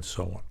move there and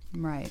so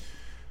on. Right.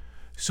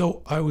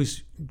 So I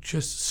was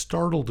just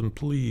startled and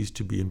pleased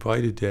to be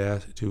invited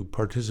to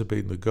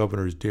participate in the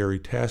governor's dairy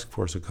task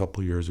force a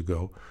couple years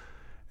ago.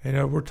 And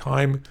over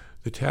time,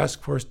 the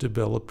task force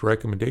developed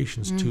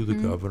recommendations to the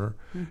governor,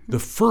 the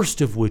first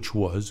of which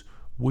was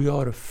we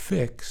ought to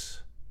fix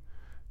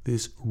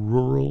this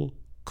rural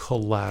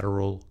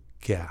collateral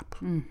gap.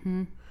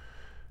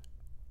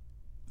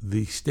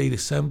 The state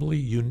assembly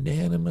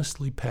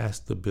unanimously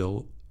passed the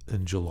bill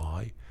in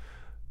July.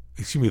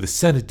 Excuse me, the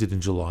Senate did in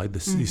July. The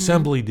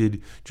assembly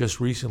did just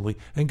recently.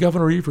 And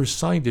Governor Evers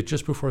signed it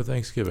just before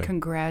Thanksgiving.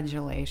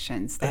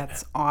 Congratulations.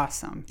 That's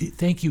awesome.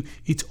 Thank you.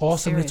 It's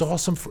awesome. Seriously. It's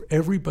awesome for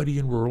everybody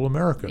in rural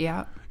America.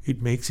 Yeah.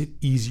 It makes it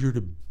easier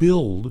to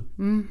build,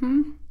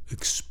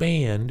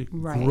 expand,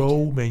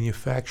 grow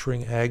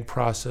manufacturing, ag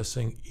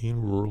processing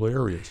in rural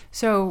areas.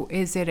 So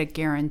is it a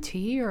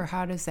guarantee or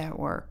how does that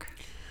work?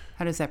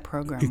 How does that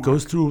program work?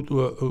 Goes through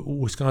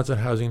Wisconsin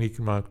Housing and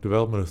Economic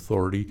Development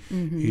Authority.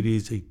 It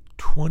is a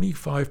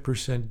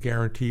 25%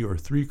 guarantee or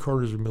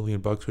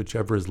 $750,000,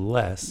 whichever is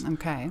less.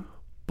 Okay.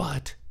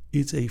 But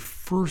it's a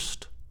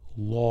first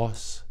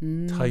loss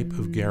type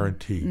of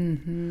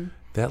guarantee.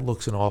 That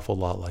looks an awful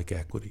lot like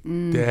equity.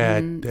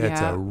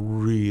 That's a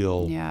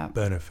real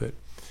benefit.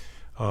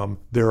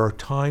 There are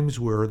times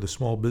where the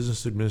Small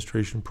Business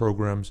Administration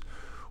programs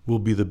will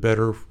be the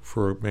better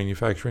for a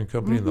manufacturing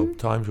company, and there are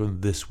times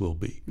when this will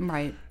be.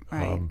 Right.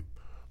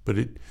 But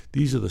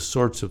these are the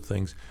sorts of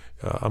things.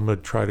 I'm going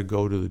to try to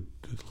go to the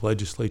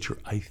legislature,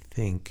 I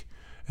think,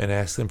 and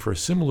ask them for a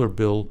similar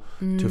bill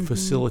to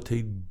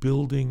facilitate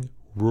building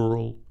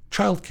rural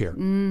childcare.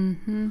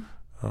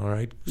 All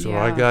right? So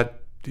I got...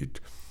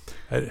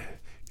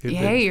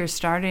 you're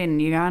starting,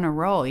 you're on a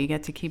roll. You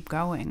get to keep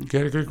going.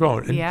 Get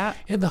going. And,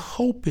 and the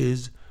hope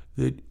is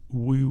that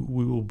we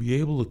will be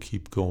able to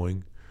keep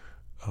going.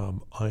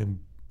 I'm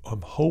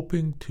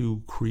hoping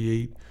to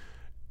create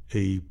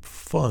a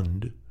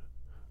fund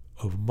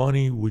of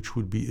money which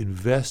would be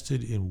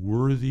invested in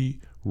worthy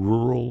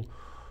rural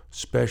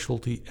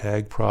specialty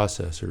ag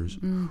processors,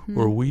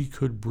 where we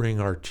could bring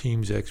our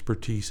team's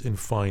expertise in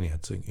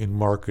financing, in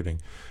marketing,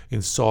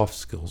 in soft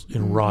skills,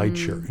 in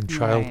rideshare, in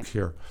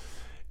childcare,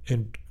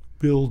 and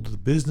build the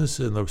business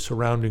in the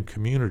surrounding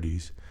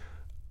communities.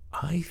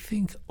 I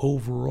think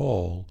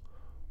overall,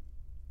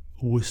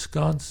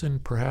 Wisconsin,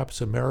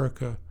 perhaps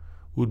America,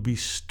 would be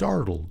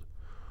startled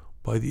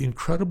by the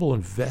incredible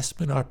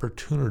investment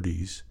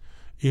opportunities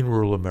in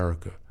rural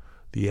America.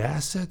 The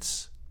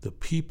assets, the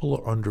people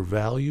are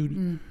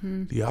undervalued,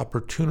 the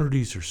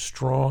opportunities are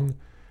strong,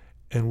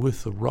 and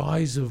with the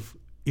rise of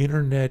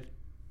internet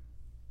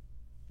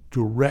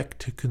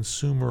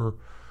direct-to-consumer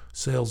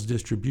sales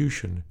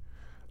distribution,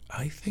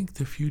 I think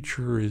the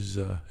future is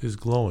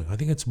glowing. I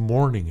think it's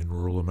morning in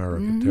rural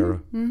America,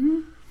 Tara.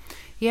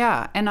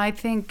 Yeah, and I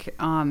think,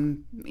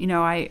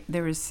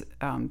 there was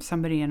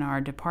somebody in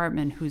our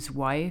department whose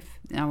wife,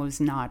 that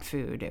was not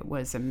food, it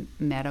was a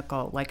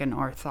medical, like an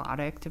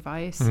orthotic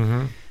device.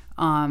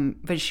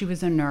 But she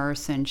was a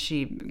nurse, and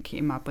she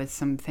came up with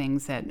some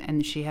things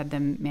and she had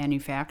them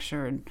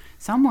manufactured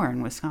somewhere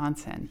in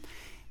Wisconsin.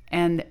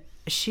 And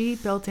she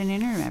built an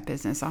internet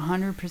business,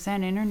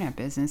 100% internet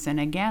business.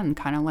 And again,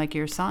 kind of like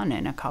your son,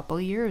 in a couple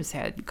of years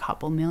had a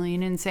couple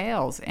million in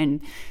sales.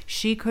 And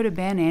she could have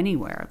been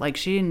anywhere. Like,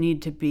 she didn't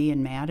need to be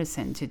in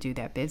Madison to do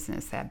that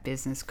business. That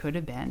business could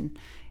have been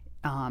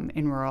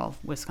in rural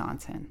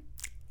Wisconsin.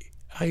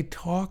 I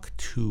talk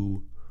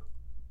to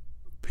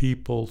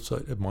people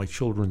at my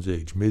children's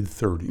age,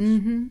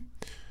 mid-30s,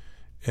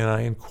 and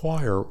I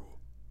inquire,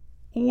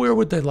 where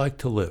would they like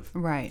to live?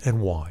 Right.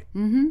 And why?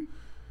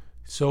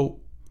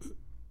 So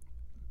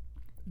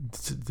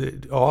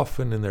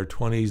often in their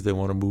 20s, they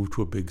want to move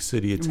to a big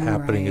city. It's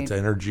happening. It's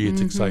energy.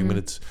 It's excitement.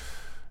 It's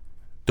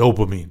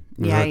dopamine.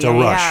 It's a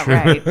rush.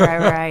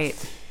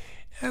 Right.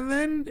 And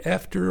then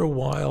after a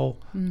while,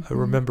 I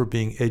remember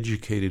being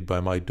educated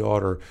by my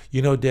daughter.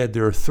 You know, Dad,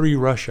 there are 3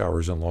 rush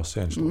hours in Los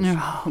Angeles.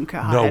 Oh,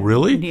 God. No,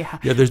 really? Yeah.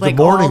 There's like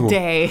the morning all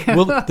day. one.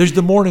 Well, there's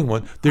the morning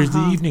one. There's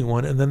the evening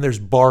one, and then there's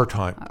bar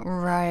time.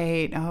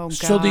 Right. Oh,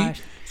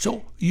 gosh.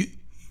 So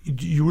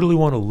you really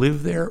want to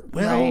live there?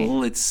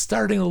 Well, it's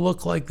starting to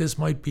look like this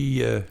might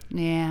be...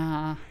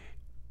 yeah.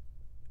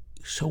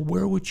 So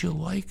where would you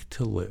like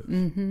to live?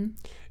 And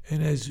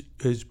as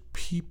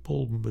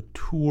people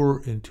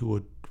mature into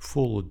a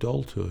full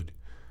adulthood,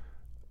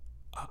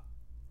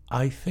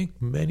 I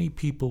think many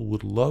people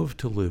would love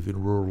to live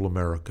in rural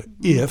America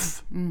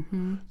if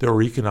there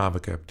were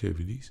economic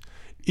activities,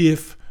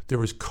 if there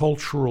was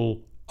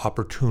cultural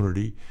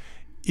opportunity,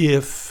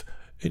 if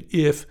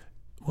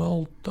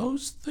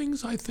those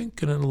things I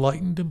think an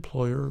enlightened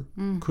employer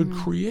could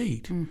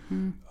create.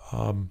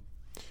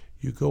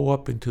 You go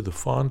up into the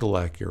Fond du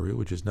Lac area,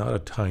 which is not a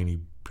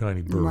tiny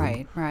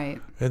burg. Right.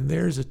 And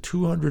there's a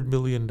 $200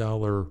 million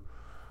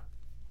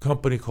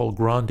company called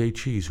Grande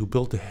Cheese who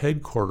built a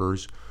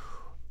headquarters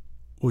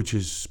which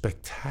is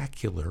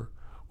spectacular,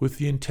 with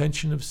the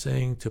intention of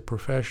saying to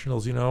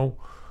professionals,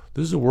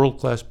 this is a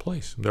world-class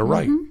place. They're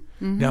right.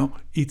 Now,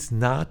 it's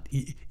not,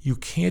 you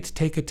can't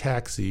take a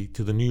taxi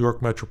to the New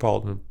York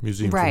Metropolitan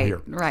Museum from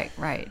here.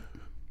 Right.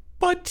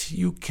 But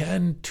you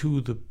can to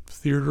the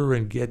theater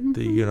and get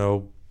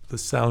the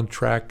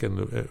soundtrack and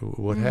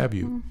what have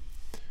you.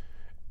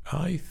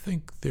 I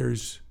think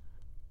there's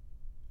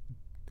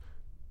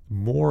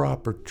more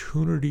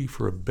opportunity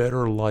for a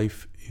better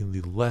life in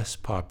the less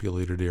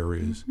populated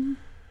areas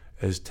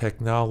as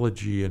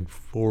technology and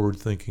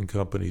forward-thinking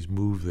companies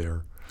move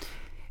there.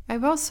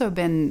 I've also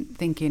been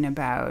thinking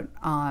about,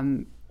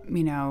 I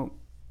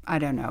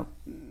don't know,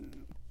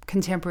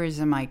 contemporaries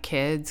of my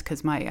kids,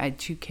 because I had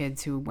 2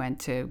 kids who went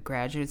to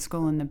graduate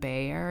school in the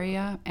Bay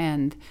Area,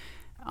 and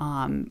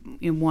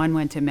one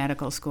went to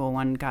medical school,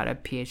 one got a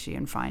PhD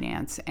in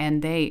finance.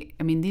 And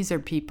these are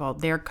people,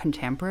 their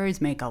contemporaries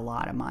make a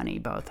lot of money,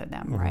 both of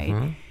them,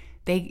 right?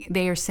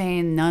 They are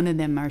saying none of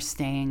them are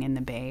staying in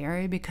the Bay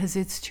Area because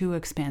it's too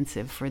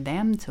expensive for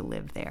them to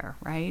live there,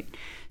 right?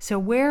 So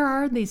where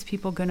are these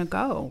people going to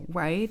go,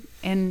 right?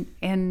 And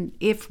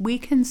if we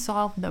can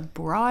solve the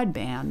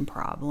broadband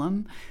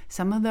problem,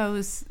 some of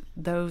those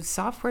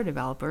software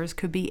developers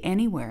could be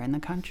anywhere in the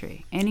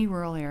country, any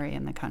rural area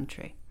in the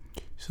country.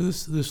 So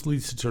this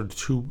leads to sort of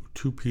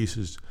two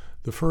pieces.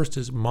 The first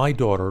is my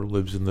daughter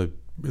lives in the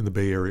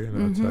Bay Area,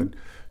 and outside.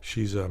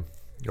 She's a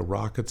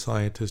rocket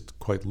scientist,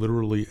 quite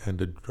literally,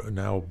 and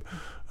now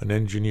an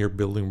engineer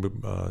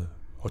building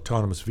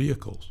autonomous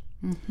vehicles.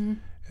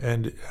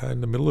 And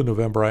in the middle of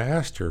November, I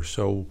asked her,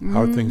 so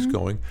how are things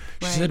going?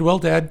 She Right. said, well,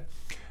 Dad,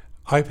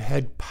 I've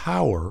had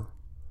power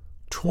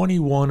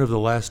 21 of the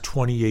last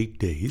 28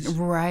 days.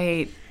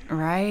 Right.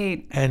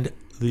 And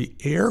the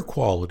air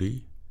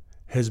quality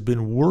has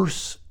been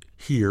worse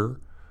here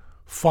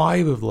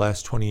 5 of the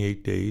last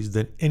 28 days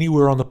than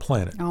anywhere on the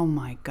planet. Oh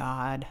my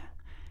God.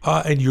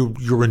 And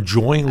you're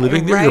enjoying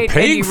living there. Right. You're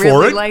paying and you for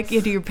really it. like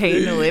it. You're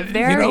paying to live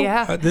there. You know,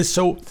 Yeah.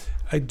 So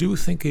I do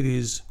think it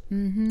is.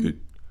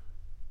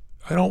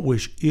 I don't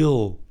wish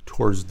ill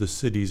towards the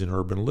cities and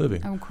urban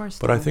living. Of course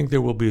But I not. think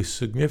there will be a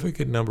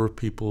significant number of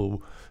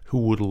people who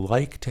would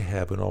like to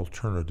have an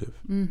alternative.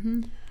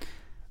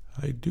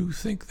 I do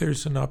think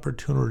there's an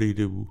opportunity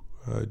to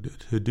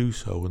do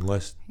so in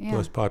less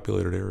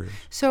populated areas.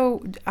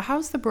 So,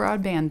 how's the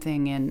broadband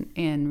thing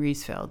in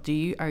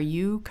Reesville? Are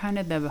you kind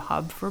of the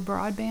hub for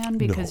broadband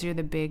because you're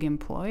the big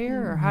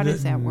employer, or how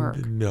does that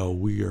work? No,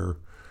 we are.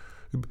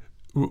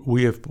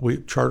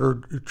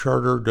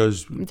 Charter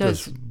does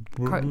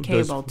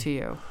Cable to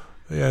you?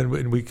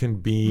 and we can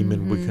beam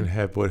and we can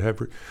have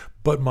whatever.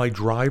 But my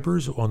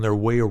drivers on their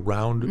way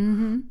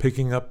around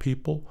picking up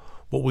people,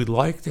 what we'd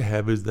like to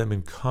have is them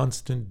in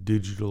constant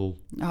digital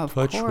Of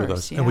touch course, with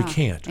us, and we yeah.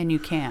 can't. And you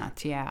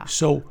can't, yeah.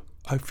 So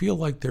I feel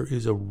like there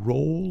is a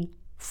role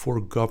for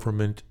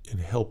government in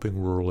helping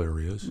rural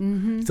areas.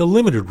 It's a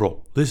limited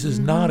role. This is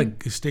not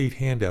a state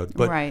handout,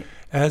 but Right.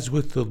 as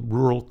with the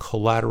rural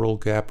collateral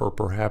gap or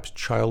perhaps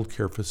child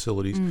care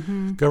facilities,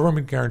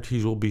 government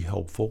guarantees will be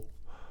helpful.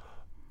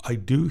 I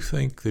do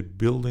think that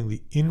building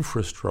the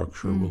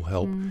infrastructure will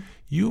help.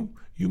 You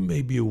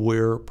may be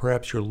aware,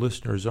 perhaps your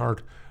listeners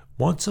aren't,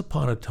 once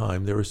upon a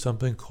time there was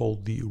something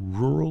called the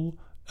Rural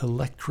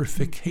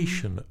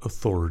Electrification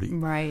Authority,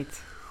 Right.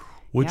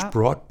 which Yep.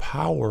 brought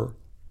power.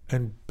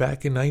 And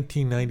back in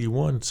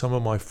 1991, some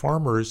of my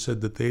farmers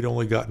said that they'd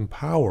only gotten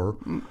power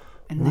Isn't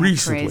that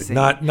recently, crazy?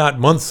 not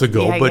months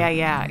ago, Yeah, but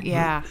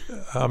yeah.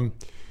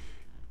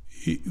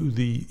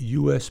 the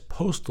U.S.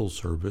 Postal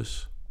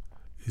Service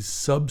is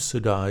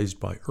subsidized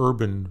by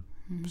urban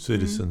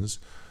citizens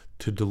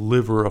to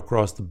deliver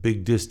across the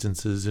big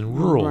distances in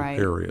rural Right.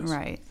 areas.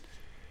 Right.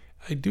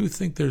 I do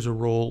think there's a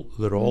role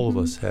that all of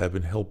us have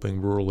in helping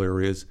rural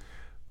areas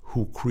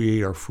who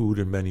create our food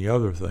and many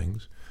other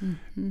things.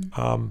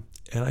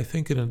 And I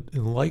think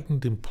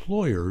enlightened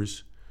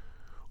employers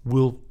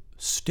will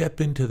step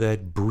into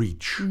that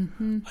breach.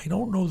 I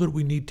don't know that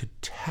we need to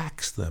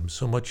tax them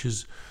so much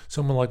as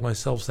someone like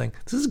myself saying,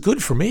 this is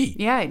good for me.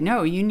 Yeah,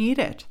 no, you need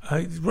it.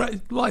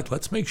 Right,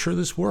 let's make sure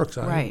this works.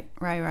 Right.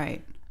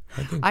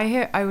 I think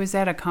I was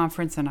at a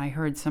conference and I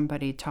heard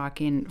somebody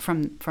talking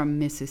from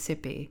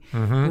Mississippi,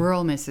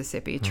 rural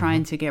Mississippi,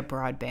 trying to get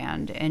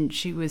broadband, and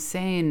she was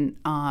saying,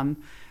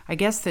 I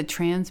guess the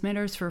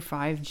transmitters for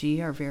 5G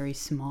are very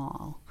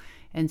small.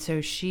 And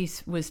so she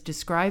was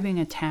describing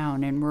a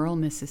town in rural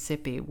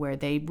Mississippi where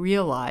they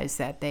realized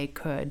that they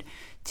could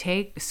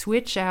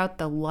switch out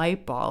the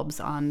light bulbs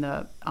on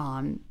the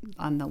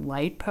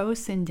light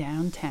posts in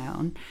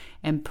downtown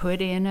and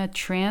put in a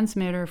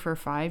transmitter for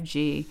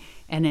 5G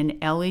and an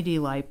LED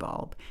light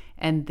bulb.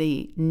 And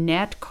the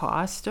net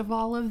cost of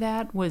all of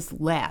that was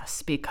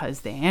less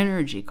because the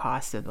energy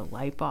cost of the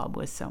light bulb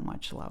was so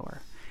much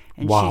lower.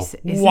 And wow.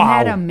 Isn't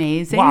that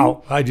amazing?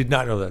 Wow, I did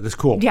not know that. That's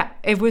cool. Yeah,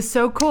 it was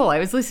so cool. I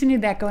was listening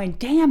to that going,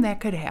 damn, that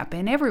could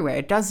happen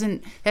everywhere.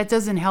 That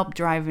doesn't help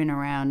driving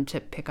around to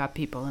pick up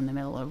people in the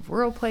middle of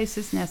rural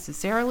places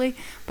necessarily,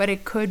 but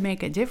it could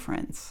make a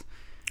difference.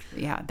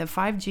 Yeah, the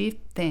 5G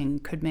thing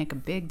could make a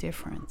big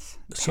difference.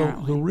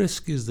 Apparently. So the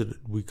risk is that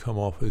we come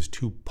off as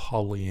too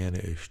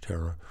Pollyanna-ish,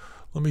 Tara.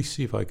 Let me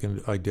see if I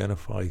can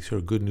identify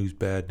sort of good news,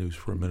 bad news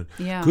for a minute.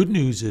 Yeah. Good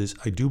news is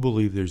I do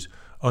believe there's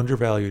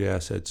undervalued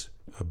assets,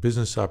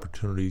 business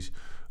opportunities,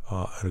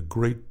 and a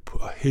great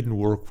hidden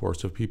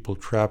workforce of people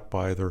trapped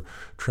by either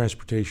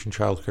transportation,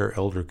 childcare,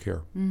 elder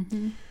care.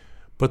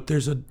 But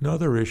there's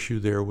another issue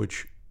there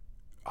which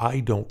I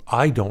don't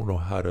know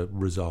how to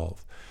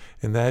resolve,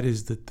 and that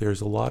is that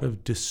there's a lot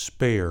of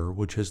despair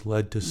which has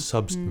led to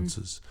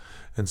substances,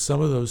 and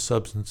some of those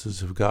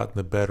substances have gotten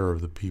the better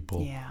of the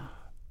people. Yeah.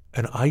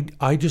 And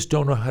I just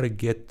don't know how to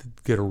get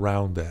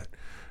around that.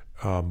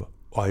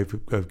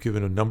 I've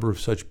given a number of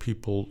such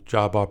people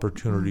job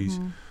opportunities,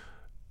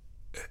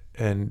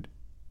 and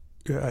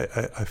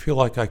I feel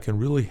like I can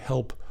really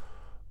help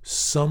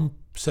some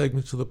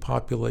segments of the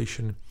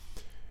population,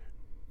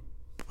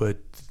 but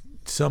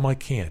some I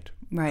can't.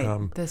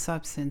 Right. The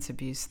substance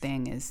abuse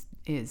thing is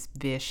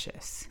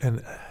vicious.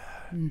 And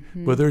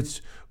whether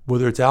it's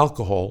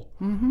alcohol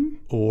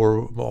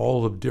or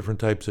all the different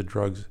types of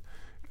drugs,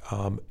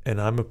 and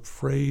I'm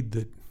afraid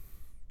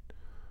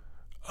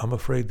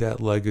that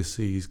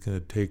legacy is going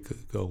to take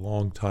a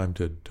long time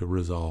to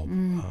resolve.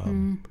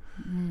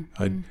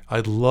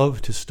 I'd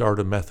love to start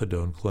a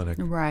methadone clinic,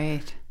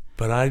 Right.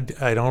 but I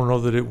don't know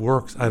that it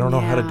works. I don't know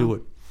how to do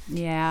it.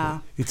 Yeah.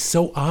 It's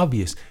so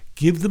obvious.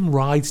 Give them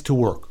rides to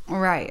work.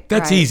 Right.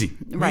 That's right. easy.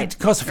 Right. It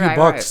costs a few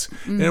bucks,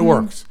 and it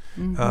works.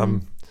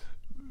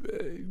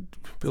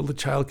 Build a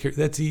child care.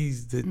 That's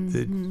easy.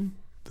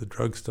 The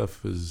drug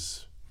stuff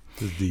is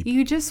is deep.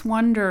 You just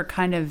wonder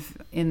kind of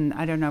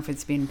I don't know if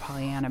it's being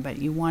Pollyanna, but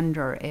you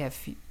wonder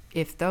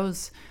if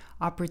those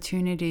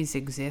opportunities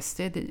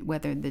existed,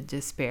 whether the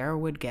despair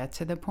would get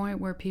to the point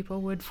where people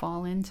would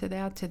fall into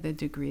that to the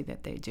degree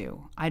that they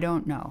do. I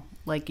don't know.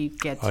 Like, you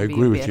get to be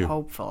a bit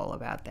hopeful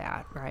about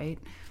that, right?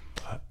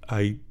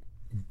 I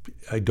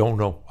don't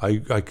know.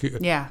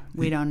 Yeah,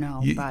 we don't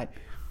know,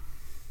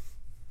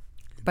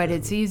 but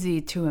it's easy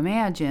to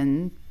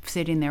imagine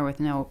sitting there with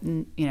no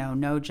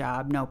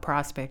job, no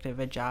prospect of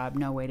a job,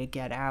 no way to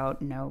get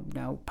out,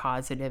 no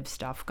positive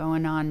stuff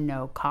going on,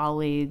 no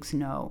colleagues,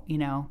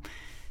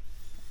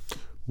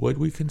 What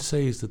we can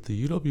say is that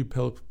the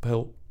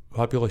UW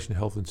Population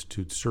Health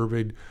Institute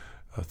surveyed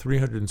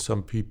 300 and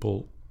some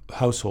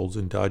households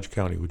in Dodge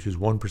County, which is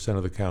 1%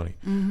 of the county.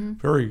 Mm-hmm.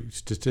 Very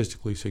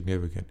statistically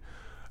significant.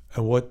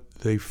 And what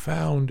they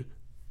found,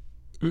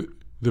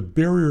 the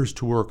barriers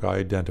to work I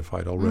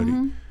identified already,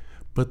 mm-hmm.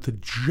 but the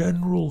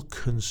general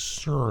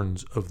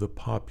concerns of the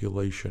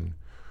population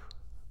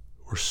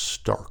were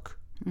stark.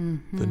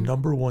 Mm-hmm. The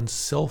number one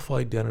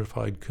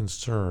self-identified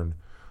concern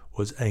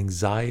was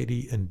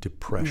anxiety and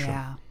depression.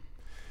 Yeah.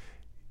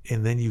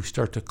 And then you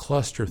start to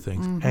cluster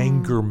things, mm-hmm.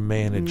 anger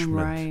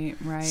management,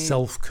 right.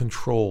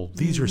 self-control.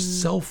 These mm-hmm. are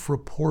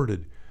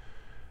self-reported.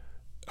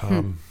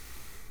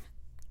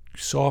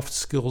 Soft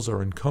skills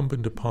are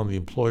incumbent upon the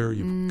employer.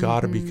 You've mm-hmm.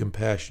 got to be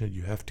compassionate.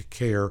 You have to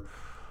care.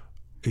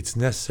 It's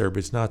necessary, but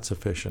it's not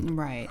sufficient.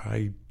 Right.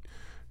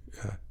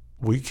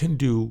 We can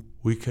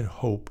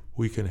hope,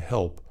 we can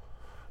help,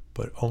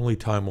 but only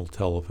time will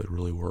tell if it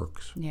really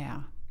works.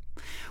 Yeah.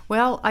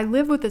 Well, I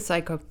live with a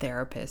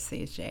psychotherapist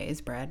these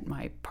days. Brad,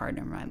 my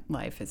partner in my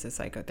life, is a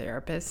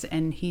psychotherapist,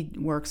 and he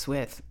works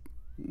with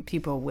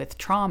people with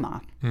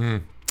trauma.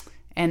 Mm-hmm.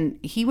 And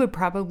he would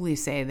probably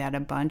say that a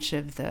bunch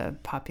of the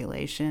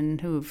population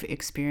who've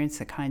experienced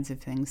the kinds of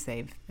things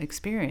they've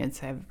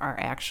experienced are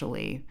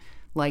actually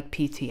like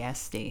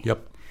PTSD.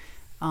 Yep.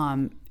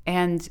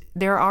 And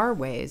there are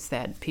ways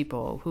that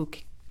people who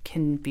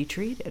can be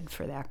treated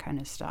for that kind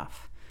of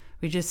stuff.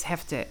 We just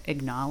have to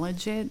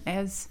acknowledge it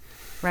as,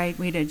 right?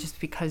 Just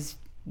because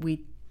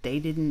they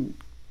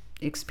didn't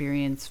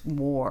experience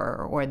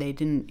war, or they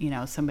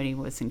didn't, somebody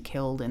wasn't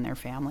killed in their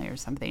family or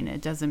something. It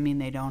doesn't mean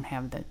they don't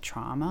have the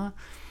trauma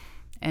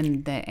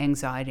and the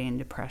anxiety and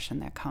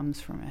depression that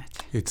comes from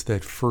it. It's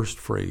that first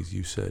phrase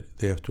you said.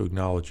 They have to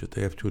acknowledge it.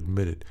 They have to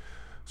admit it.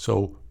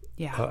 So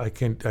yeah.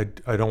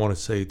 I don't want to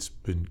say it's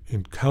been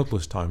in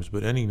countless times,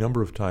 but any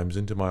number of times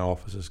into my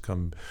office has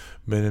come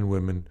men and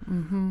women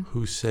mm-hmm.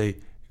 who say,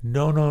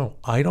 no,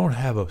 I don't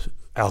have an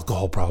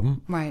alcohol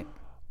problem. Right.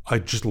 I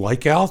just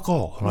like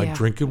alcohol, and I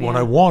drink it when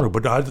I want to.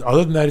 But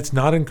other than that, it's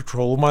not in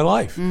control of my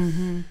life.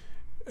 Mm-hmm.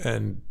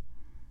 And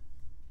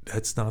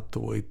that's not the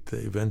way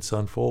the events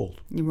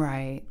unfold.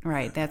 Right.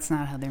 That's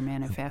not how they're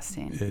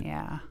manifesting.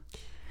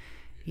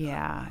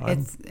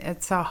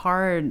 It's a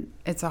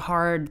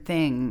hard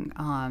thing.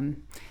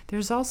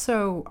 There's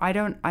also I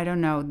don't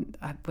know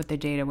what the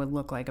data would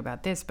look like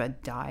about this,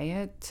 but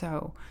diet.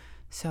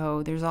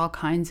 So there's all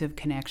kinds of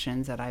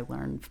connections that I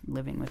learned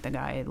living with the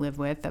guy I live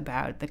with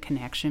about the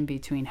connection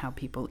between how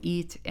people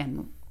eat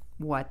and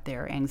what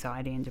their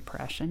anxiety and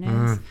depression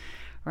is,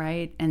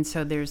 right? And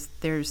so there's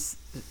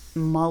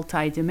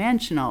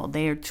multidimensional.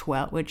 They are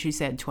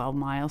 12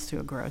 miles to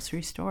a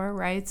grocery store,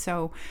 right?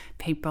 So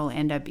people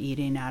end up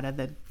eating out of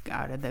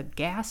the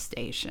gas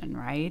station,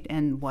 right?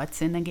 And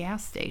what's in the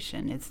gas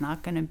station? It's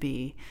not going to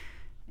be,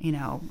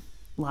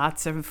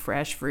 lots of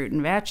fresh fruit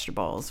and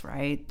vegetables,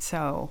 right?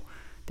 So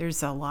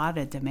there's a lot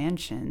of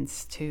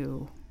dimensions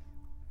to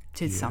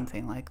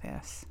something like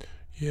this.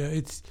 Yeah,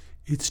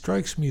 it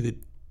strikes me that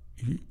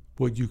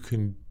what you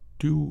can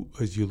do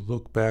as you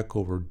look back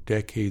over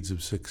decades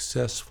of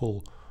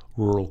successful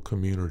rural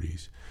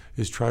communities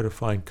is try to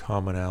find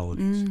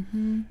commonalities.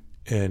 Mm-hmm.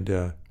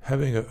 And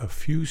having a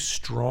few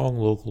strong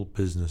local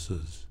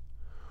businesses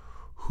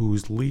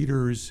whose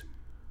leaders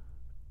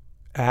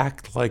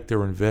act like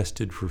they're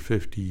invested for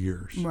 50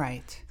 years.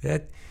 Right.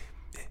 That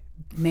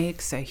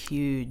makes a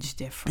huge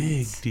difference.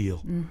 Big deal.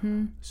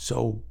 Mm-hmm.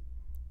 So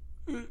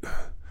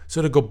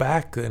to go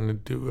back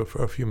and do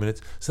for a few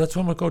minutes, so that's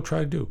what I'm going to go try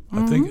to do.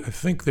 Mm-hmm. I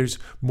think there's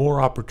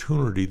more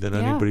opportunity than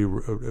anybody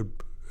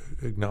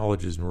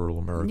acknowledges in rural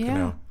America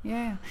now.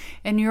 Yeah.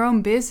 And your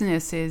own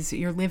business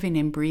you're living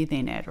and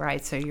breathing it,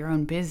 right? So your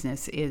own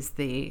business is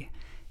the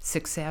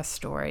success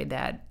story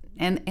that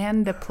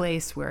and the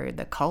place where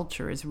the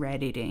culture is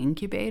ready to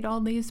incubate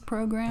all these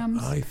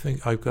programs. I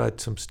think I've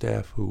got some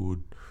staff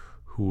who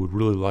would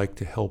really like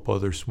to help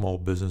other small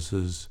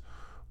businesses.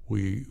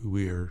 We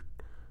are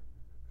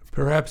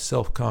perhaps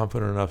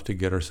self-confident enough to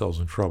get ourselves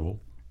in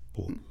trouble.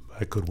 Well,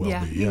 I could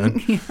well be.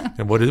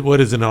 And what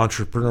is an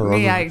entrepreneur?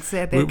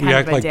 Exactly. We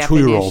act like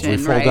 2-year-olds. We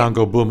fall down,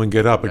 go boom, and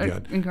get up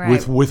again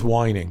with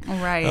whining.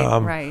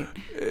 Right.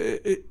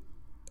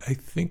 I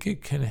think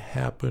it can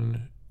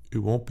happen. It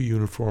won't be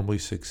uniformly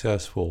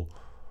successful,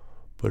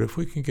 but if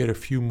we can get a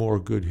few more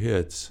good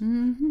hits,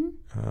 mm-hmm.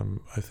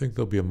 I think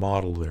there'll be a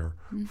model there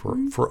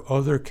for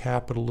other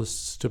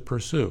capitalists to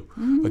pursue.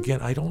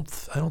 Again, I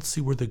don't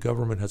see where the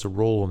government has a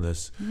role in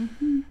this.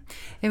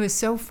 It was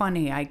so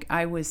funny.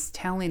 I was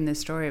telling the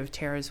story of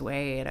Tara's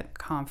Way at a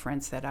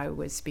conference that I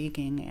was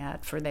speaking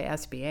at for the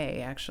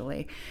SBA,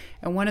 actually.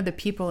 And one of the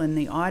people in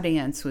the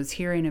audience was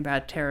hearing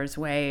about Tara's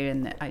Way,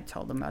 and I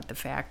told him about the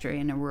factory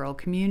in a rural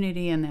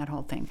community and that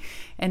whole thing.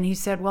 And he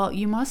said, well,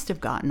 you must have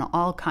gotten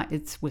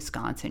it's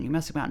Wisconsin, you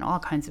must have gotten all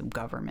kinds of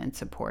government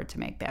support to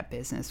make that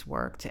business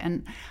work.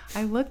 And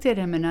I looked at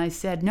him and I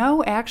said,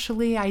 no,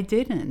 actually, I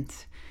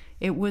didn't.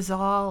 It was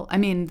all, I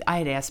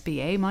had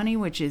SBA money,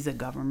 which is a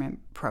government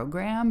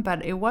program,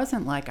 but it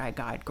wasn't like I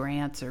got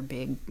grants or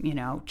big,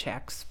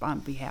 checks on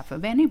behalf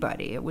of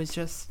anybody. It was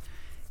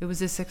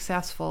a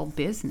successful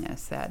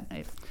business that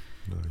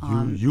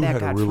you that had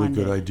got a really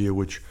funded. good idea,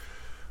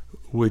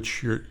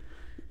 which your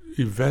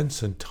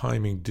events and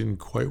timing didn't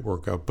quite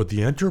work out, but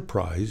the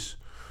enterprise,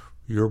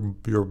 you're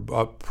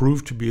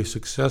proved to be a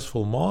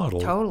successful model.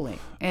 Totally.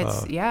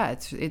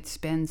 It's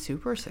been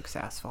super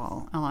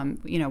successful.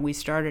 We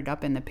started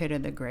up in the pit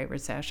of the Great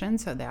Recession,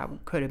 so that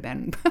could have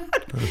been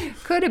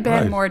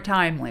Right. more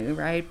timely,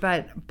 right?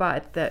 But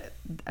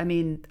I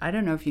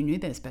don't know if you knew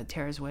this, but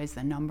Tara's Way is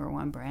the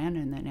 #1 brand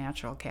in the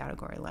natural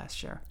category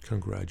last year.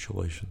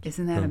 Congratulations.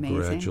 Isn't that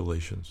amazing?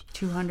 Congratulations.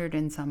 200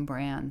 and some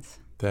brands.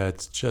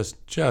 That's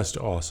just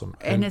awesome.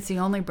 And it's the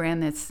only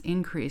brand that's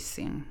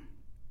increasing.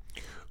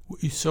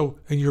 So,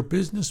 in your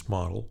business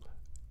model,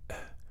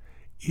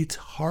 it's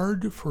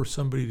hard for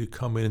somebody to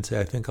come in and say,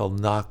 I think I'll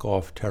knock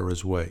off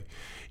Tara's Way.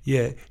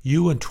 Yeah,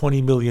 you and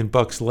 $20 million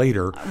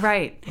later.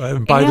 Right.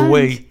 And by the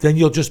way, then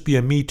you'll just be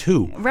a Me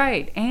Too.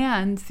 Right.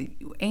 And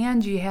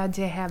you had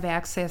to have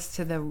access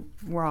to the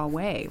raw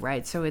way,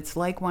 right? So it's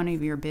like one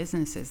of your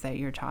businesses that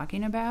you're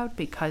talking about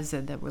because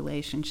of the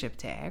relationship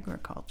to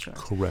agriculture.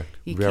 Correct.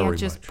 You Very can't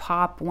just much.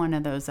 pop one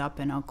of those up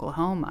in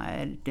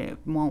Oklahoma. It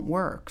won't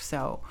work.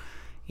 So,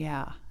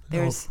 yeah.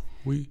 There's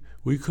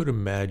we could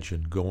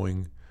imagine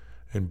going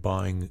and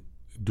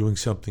doing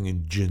something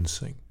in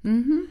ginseng.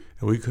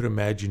 And we could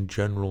imagine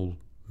General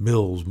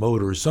Mills,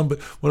 Motors, one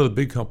of the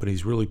big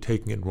companies really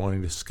taking it and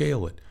wanting to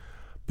scale it.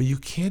 But you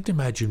can't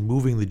imagine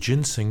moving the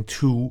ginseng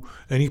to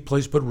any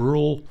place but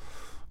rural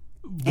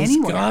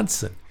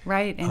Wisconsin.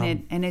 Right,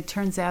 and it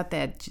turns out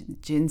that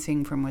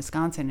ginseng from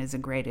Wisconsin is a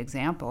great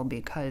example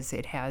because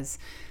it has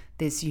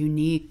this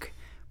unique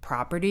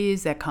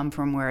properties that come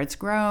from where it's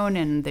grown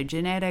and the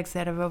genetics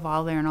that have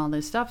evolved there and all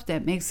this stuff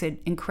that makes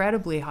it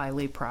incredibly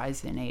highly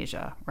prized in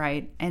Asia,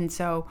 right? And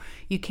so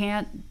you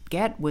can't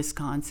get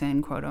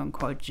Wisconsin, quote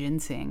unquote,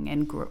 ginseng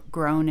and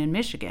grown in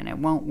Michigan. It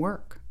won't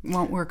work. It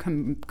won't work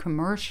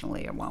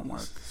commercially. It won't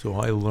work. So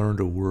I learned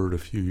a word a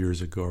few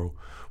years ago,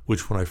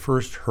 which when I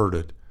first heard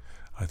it,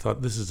 I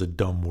thought this is a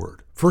dumb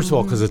word. First of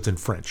all, because it's in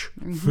French,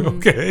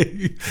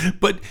 okay?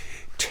 But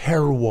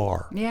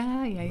terroir.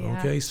 Yeah.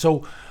 Okay,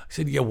 so I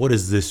said, what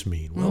does this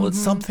mean? Well, it's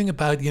something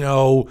about,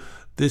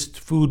 this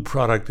food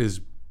product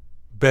is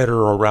better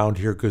around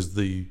here because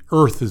the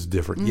earth is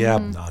different. Yeah,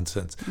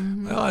 nonsense.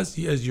 Well, as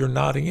you're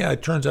nodding,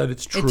 it turns out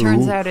it's true. It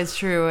turns out it's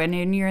true. And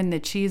when you're in the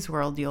cheese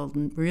world, you'll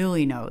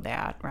really know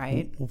that,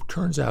 right? Well,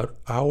 turns out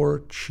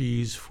our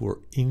cheese for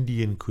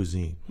Indian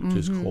cuisine, which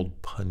is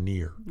called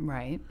paneer,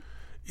 Right.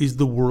 is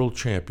the world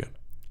champion.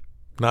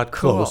 Not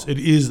Cool. close. It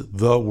is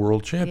the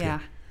world champion. Yeah.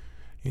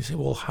 You say,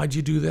 well, how'd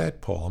you do that,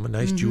 Paul? I'm a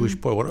nice Jewish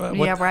boy. What?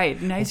 Yeah,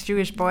 right. Nice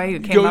Jewish boy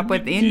who came up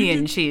with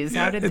Indian cheese.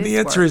 How did and this the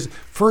answer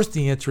work?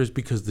 the answer is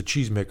because the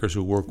cheesemakers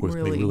who work with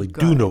me really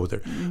good. do know what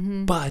they're.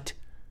 But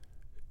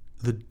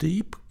the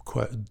deep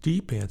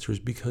answer is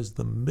because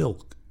the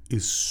milk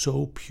is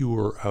so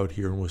pure out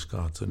here in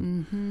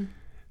Wisconsin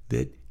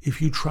that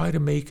if you try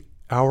to make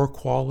our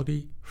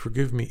quality,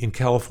 forgive me, in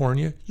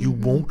California, it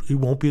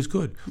won't be as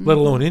good, let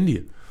alone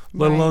India,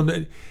 let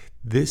alone.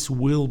 This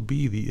will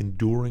be the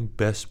enduring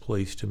best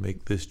place to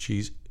make this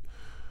cheese.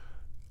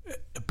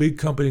 A big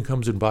company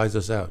comes and buys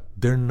us out.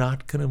 They're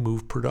not going to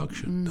move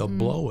production. They'll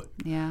blow it.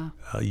 Yeah.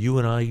 You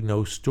and I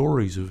know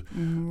stories of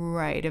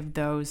Of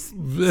those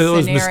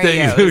those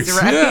scenarios,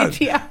 mistakes.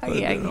 right? Yeah.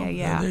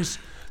 Yeah. And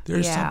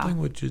there's something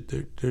which is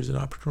there's an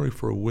opportunity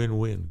for a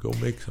win-win. Go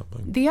make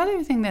something. The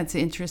other thing that's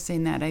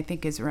interesting that I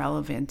think is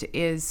relevant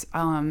is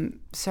I'm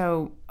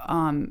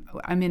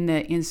in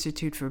the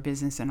Institute for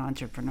Business and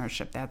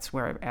Entrepreneurship. That's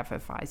where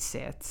FFI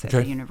sits at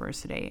the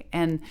university.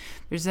 And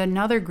there's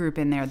another group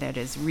in there that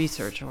is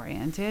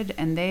research-oriented,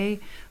 and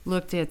they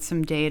looked at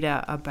some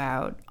data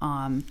about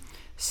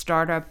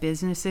startup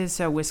businesses.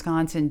 So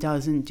Wisconsin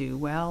doesn't do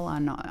well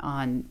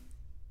on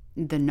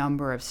the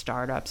number of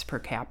startups per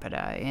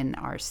capita in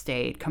our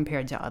state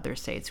compared to other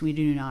states. We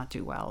do not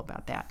do well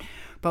about that.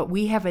 But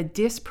we have a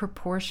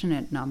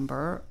disproportionate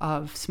number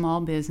of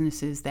small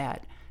businesses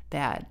that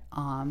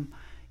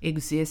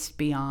exist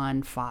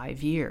beyond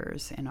 5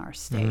 years in our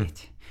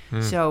state.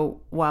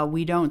 So while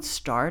we don't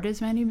start as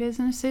many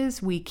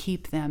businesses, we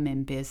keep them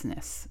in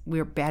business.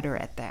 We're better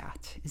at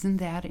that. Isn't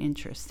that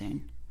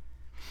interesting?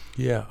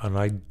 Yeah, and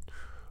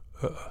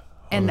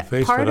And the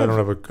face, part but of,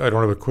 I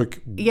don't have a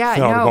quick yeah,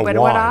 thought no, about but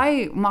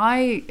why.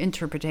 my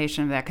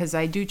interpretation of that, because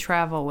I do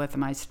travel with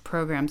my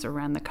programs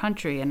around the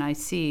country, and I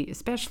see,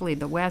 especially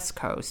the West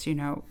Coast,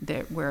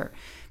 that where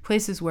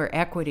places where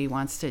equity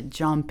wants to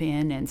jump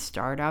in and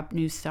start up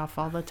new stuff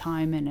all the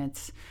time, and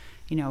it's,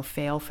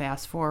 fail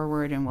fast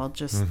forward, and we'll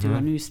just do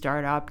a new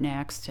startup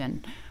next,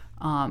 and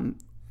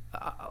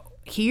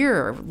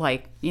here,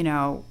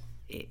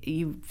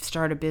 you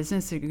start a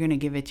business, you're going to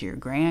give it to your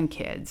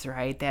grandkids,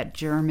 right? That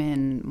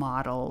German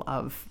model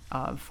of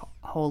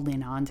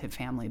holding on to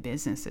family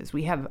businesses.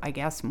 We have, I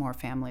guess, more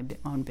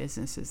family-owned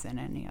businesses than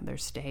any other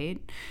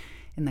state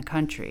in the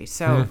country.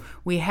 So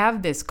we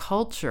have this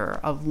culture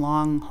of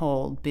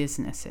long-hold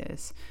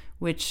businesses,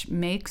 which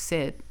makes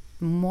it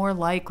more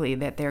likely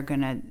that they're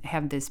going to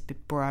have this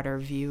broader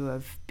view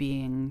of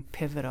being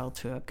pivotal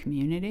to a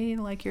community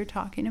like you're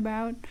talking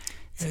about.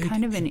 It's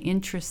kind of an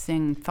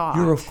interesting thought.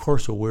 You're, of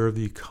course, aware of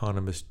the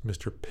economist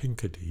Mr.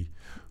 Pinckney,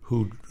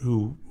 who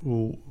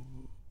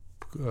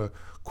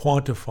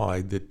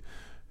quantified that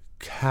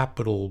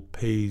capital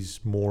pays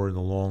more in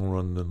the long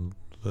run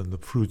than the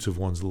fruits of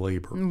one's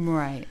labor.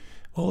 Right.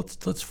 Well,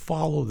 let's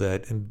follow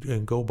that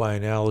and go by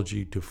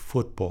analogy to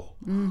football,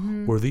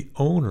 where the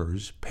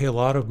owners pay a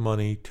lot of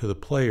money to the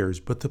players,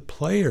 but the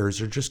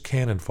players are just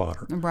cannon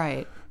fodder.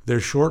 Right. They're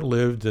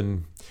short-lived,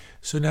 and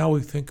so now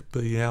we think of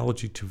the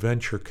analogy to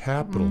venture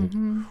capital,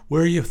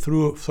 where you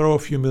throw a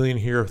few million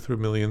here, throw a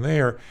million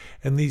there,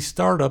 and these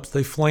startups,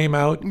 they flame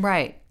out.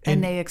 Right.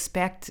 And they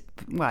expect,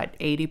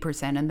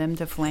 80% of them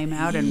to flame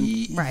out?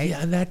 Right.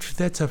 Yeah, and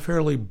that's a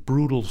fairly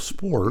brutal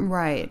sport.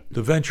 Right.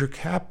 The venture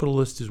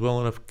capitalist is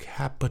well enough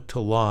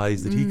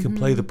capitalized that he can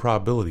play the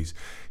probabilities.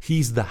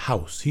 He's the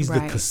house. He's the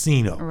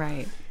casino.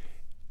 Right.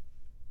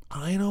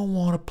 I don't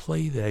want to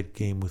play that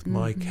game with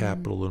my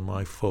capital and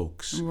my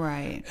folks.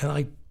 Right. And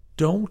I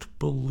don't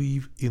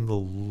believe in the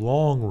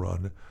long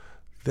run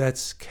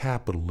that's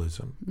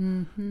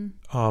capitalism.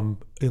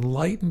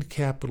 Enlightened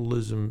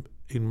capitalism,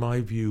 in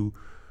my view,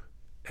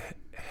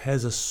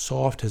 has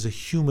a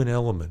human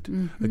element.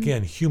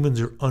 Again, humans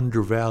are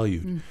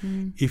undervalued.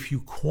 If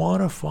you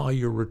quantify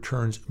your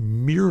returns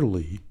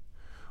merely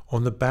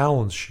on the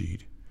balance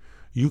sheet,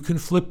 you can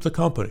flip the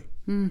company.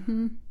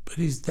 But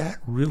is that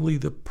really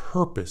the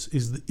purpose?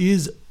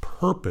 Is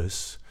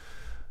purpose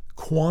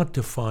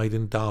quantified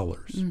in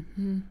dollars?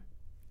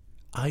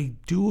 I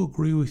do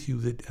agree with you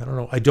that,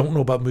 I don't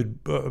know about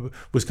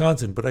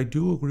Wisconsin, but I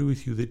do agree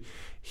with you that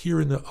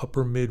here in the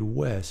upper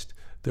Midwest,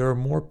 there are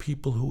more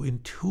people who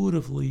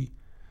intuitively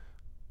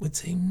would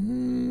say,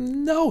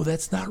 no,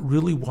 that's not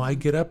really why I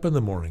get up in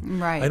the morning.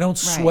 Right. I don't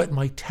sweat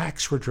my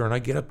tax return. I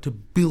get up to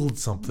build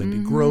something,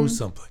 to grow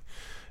something.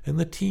 And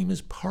the team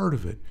is part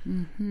of it.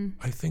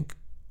 I think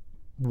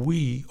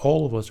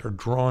all of us are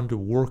drawn to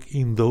work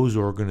in those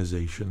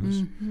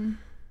organizations.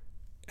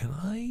 And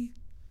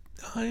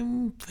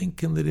I'm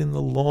thinking that in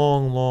the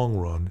long, long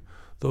run,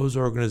 those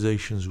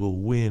organizations will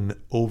win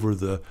over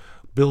the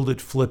build it,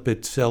 flip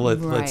it, sell it.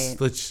 Right.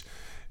 Let's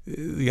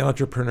the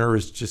entrepreneur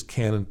is just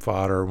cannon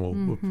fodder.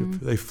 If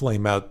they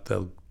flame out,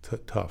 they'll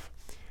tough.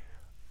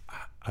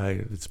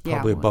 It's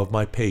probably above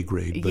my pay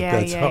grade, but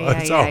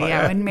that's all.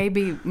 And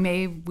maybe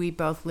we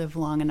both live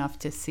long enough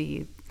to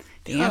see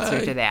the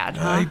answer to that.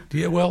 Huh?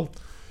 Well,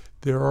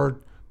 there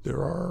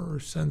are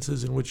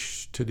senses in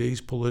which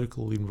today's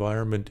political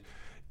environment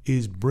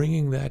is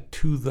bringing that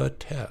to the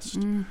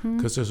test,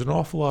 because there's an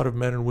awful lot of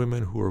men and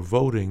women who are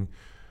voting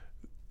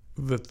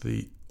that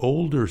the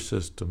older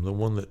system, the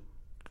one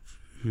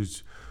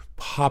who's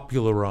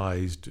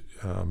popularized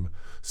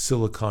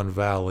Silicon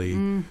Valley.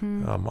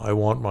 I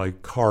want my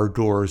car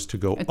doors to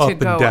go up and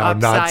down, up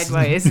not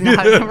sideways.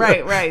 Not,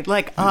 right,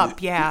 like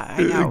up. Yeah,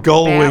 I know.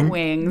 Gull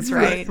wings,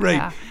 right?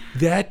 Right.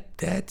 Yeah.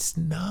 That's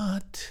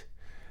not.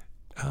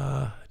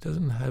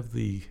 Doesn't have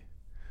the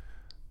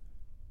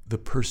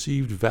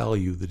perceived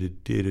value that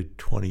it did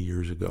 20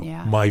 years ago.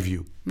 Yeah. My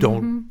view.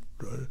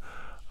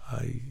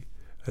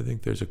 I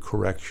think there's a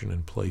correction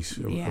in place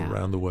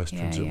around the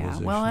Western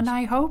civilizations. Well, and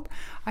I hope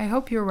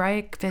you're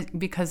right,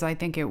 because I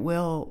think it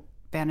will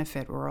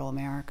benefit rural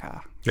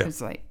America.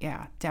 It's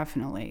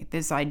definitely.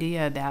 This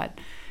idea that,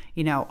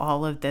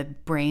 all of the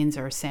brains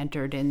are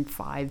centered in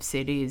 5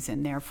 cities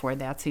and therefore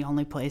that's the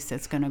only place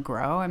that's going to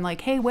grow. I'm like,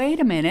 hey, wait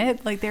a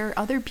minute. Like, there are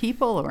other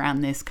people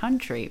around this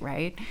country,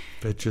 right?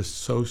 That just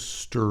so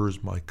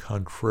stirs my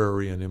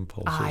contrarian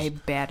impulses. I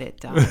bet it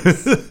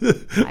does.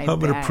 I'm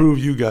going to prove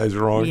you guys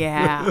wrong.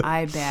 Yeah,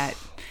 I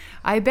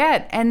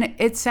bet. And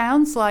it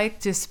sounds like,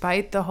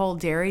 despite the whole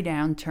dairy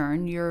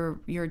downturn,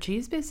 your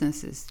cheese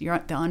businesses, the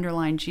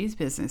underlying cheese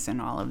business in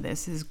all of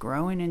this is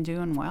growing and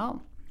doing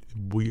well.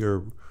 We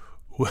are.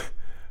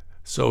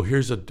 So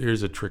here's a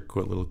trick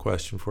little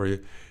question for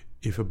you.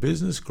 If a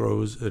business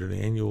grows at an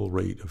annual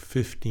rate of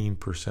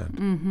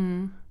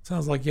 15%,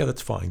 sounds like,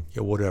 that's fine.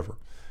 Yeah, whatever.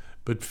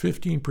 But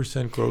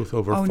 15% growth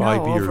over 5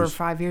 years. Over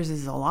 5 years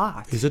is a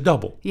lot. Is a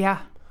double. Yeah.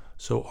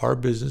 So our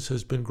business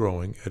has been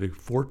growing at a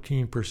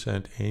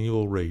 14%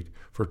 annual rate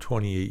for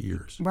 28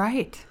 years.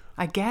 Right.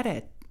 I get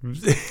it.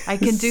 I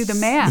can do the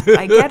math.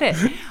 I get it.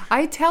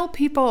 I tell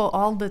people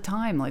all the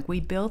time, like, we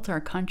built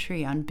our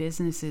country on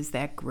businesses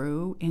that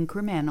grew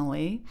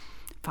incrementally.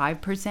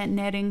 5%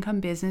 net income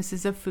business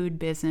is a food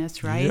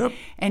business, right? Yep.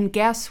 And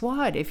guess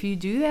what? If you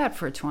do that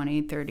for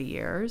 20, 30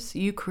 years,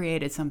 you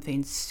created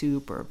something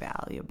super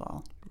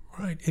valuable.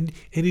 Right. And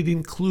it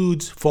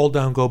includes fall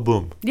down, go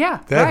boom.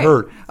 Yeah. That right.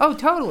 hurt. Oh,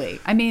 totally.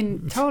 I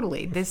mean,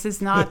 totally. This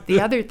is not, the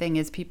other thing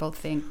is people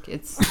think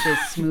it's this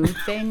smooth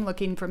thing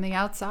looking from the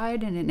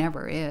outside, and it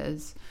never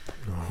is.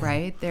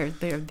 Right? There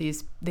are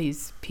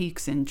these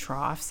peaks and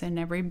troughs in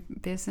every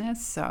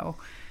business. So,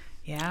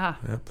 yeah.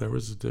 Yep, there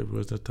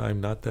was a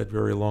time not that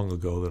very long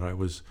ago that I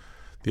was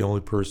the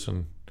only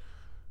person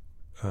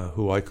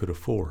who I could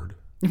afford.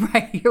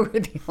 Right, you were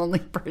the only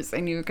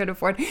person you could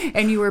afford,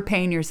 and you were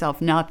paying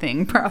yourself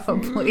nothing,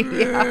 probably.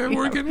 Yeah,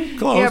 we're getting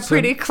close. Yeah,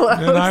 pretty close.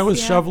 And I was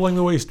shoveling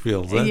the waste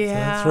fields.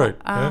 That's right.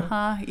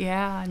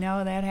 Yeah,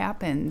 no, that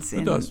happens.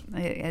 It does.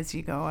 As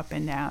you go up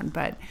and down.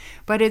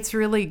 But it's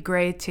really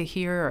great to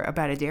hear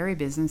about a dairy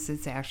business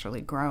that's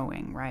actually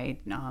growing, right?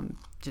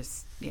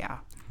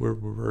 We're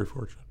very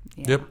fortunate.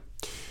 Yeah. Yep.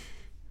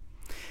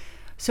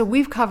 So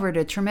we've covered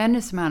a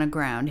tremendous amount of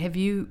ground. Have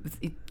we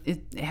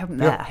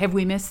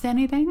missed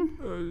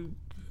anything?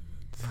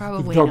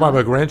 Probably talk not. about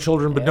my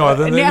grandchildren, but no,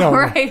 other than no, no,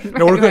 right,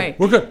 no, we're right. good.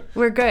 We're good.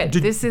 We're good.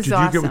 This is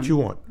awesome. Did you get what you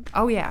want?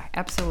 Oh yeah,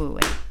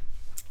 absolutely,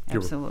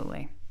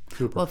 absolutely.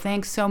 Super. Well,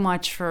 thanks so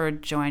much for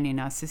joining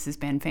us. This has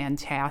been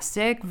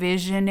fantastic.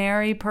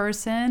 Visionary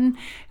person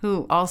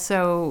who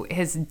also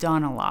has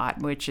done a lot,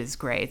 which is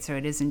great. So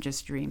it isn't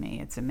just dreamy,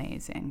 it's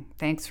amazing.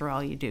 Thanks for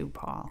all you do,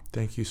 Paul.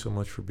 Thank you so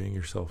much for being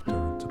yourself,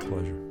 Darren. It's a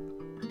pleasure.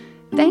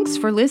 Thanks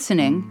for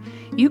listening.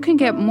 You can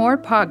get more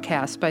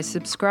podcasts by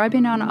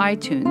subscribing on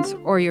iTunes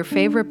or your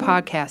favorite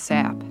podcast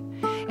app.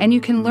 And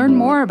you can learn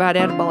more about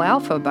Edible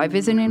Alpha by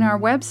visiting our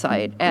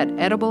website at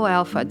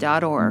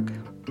ediblealpha.org.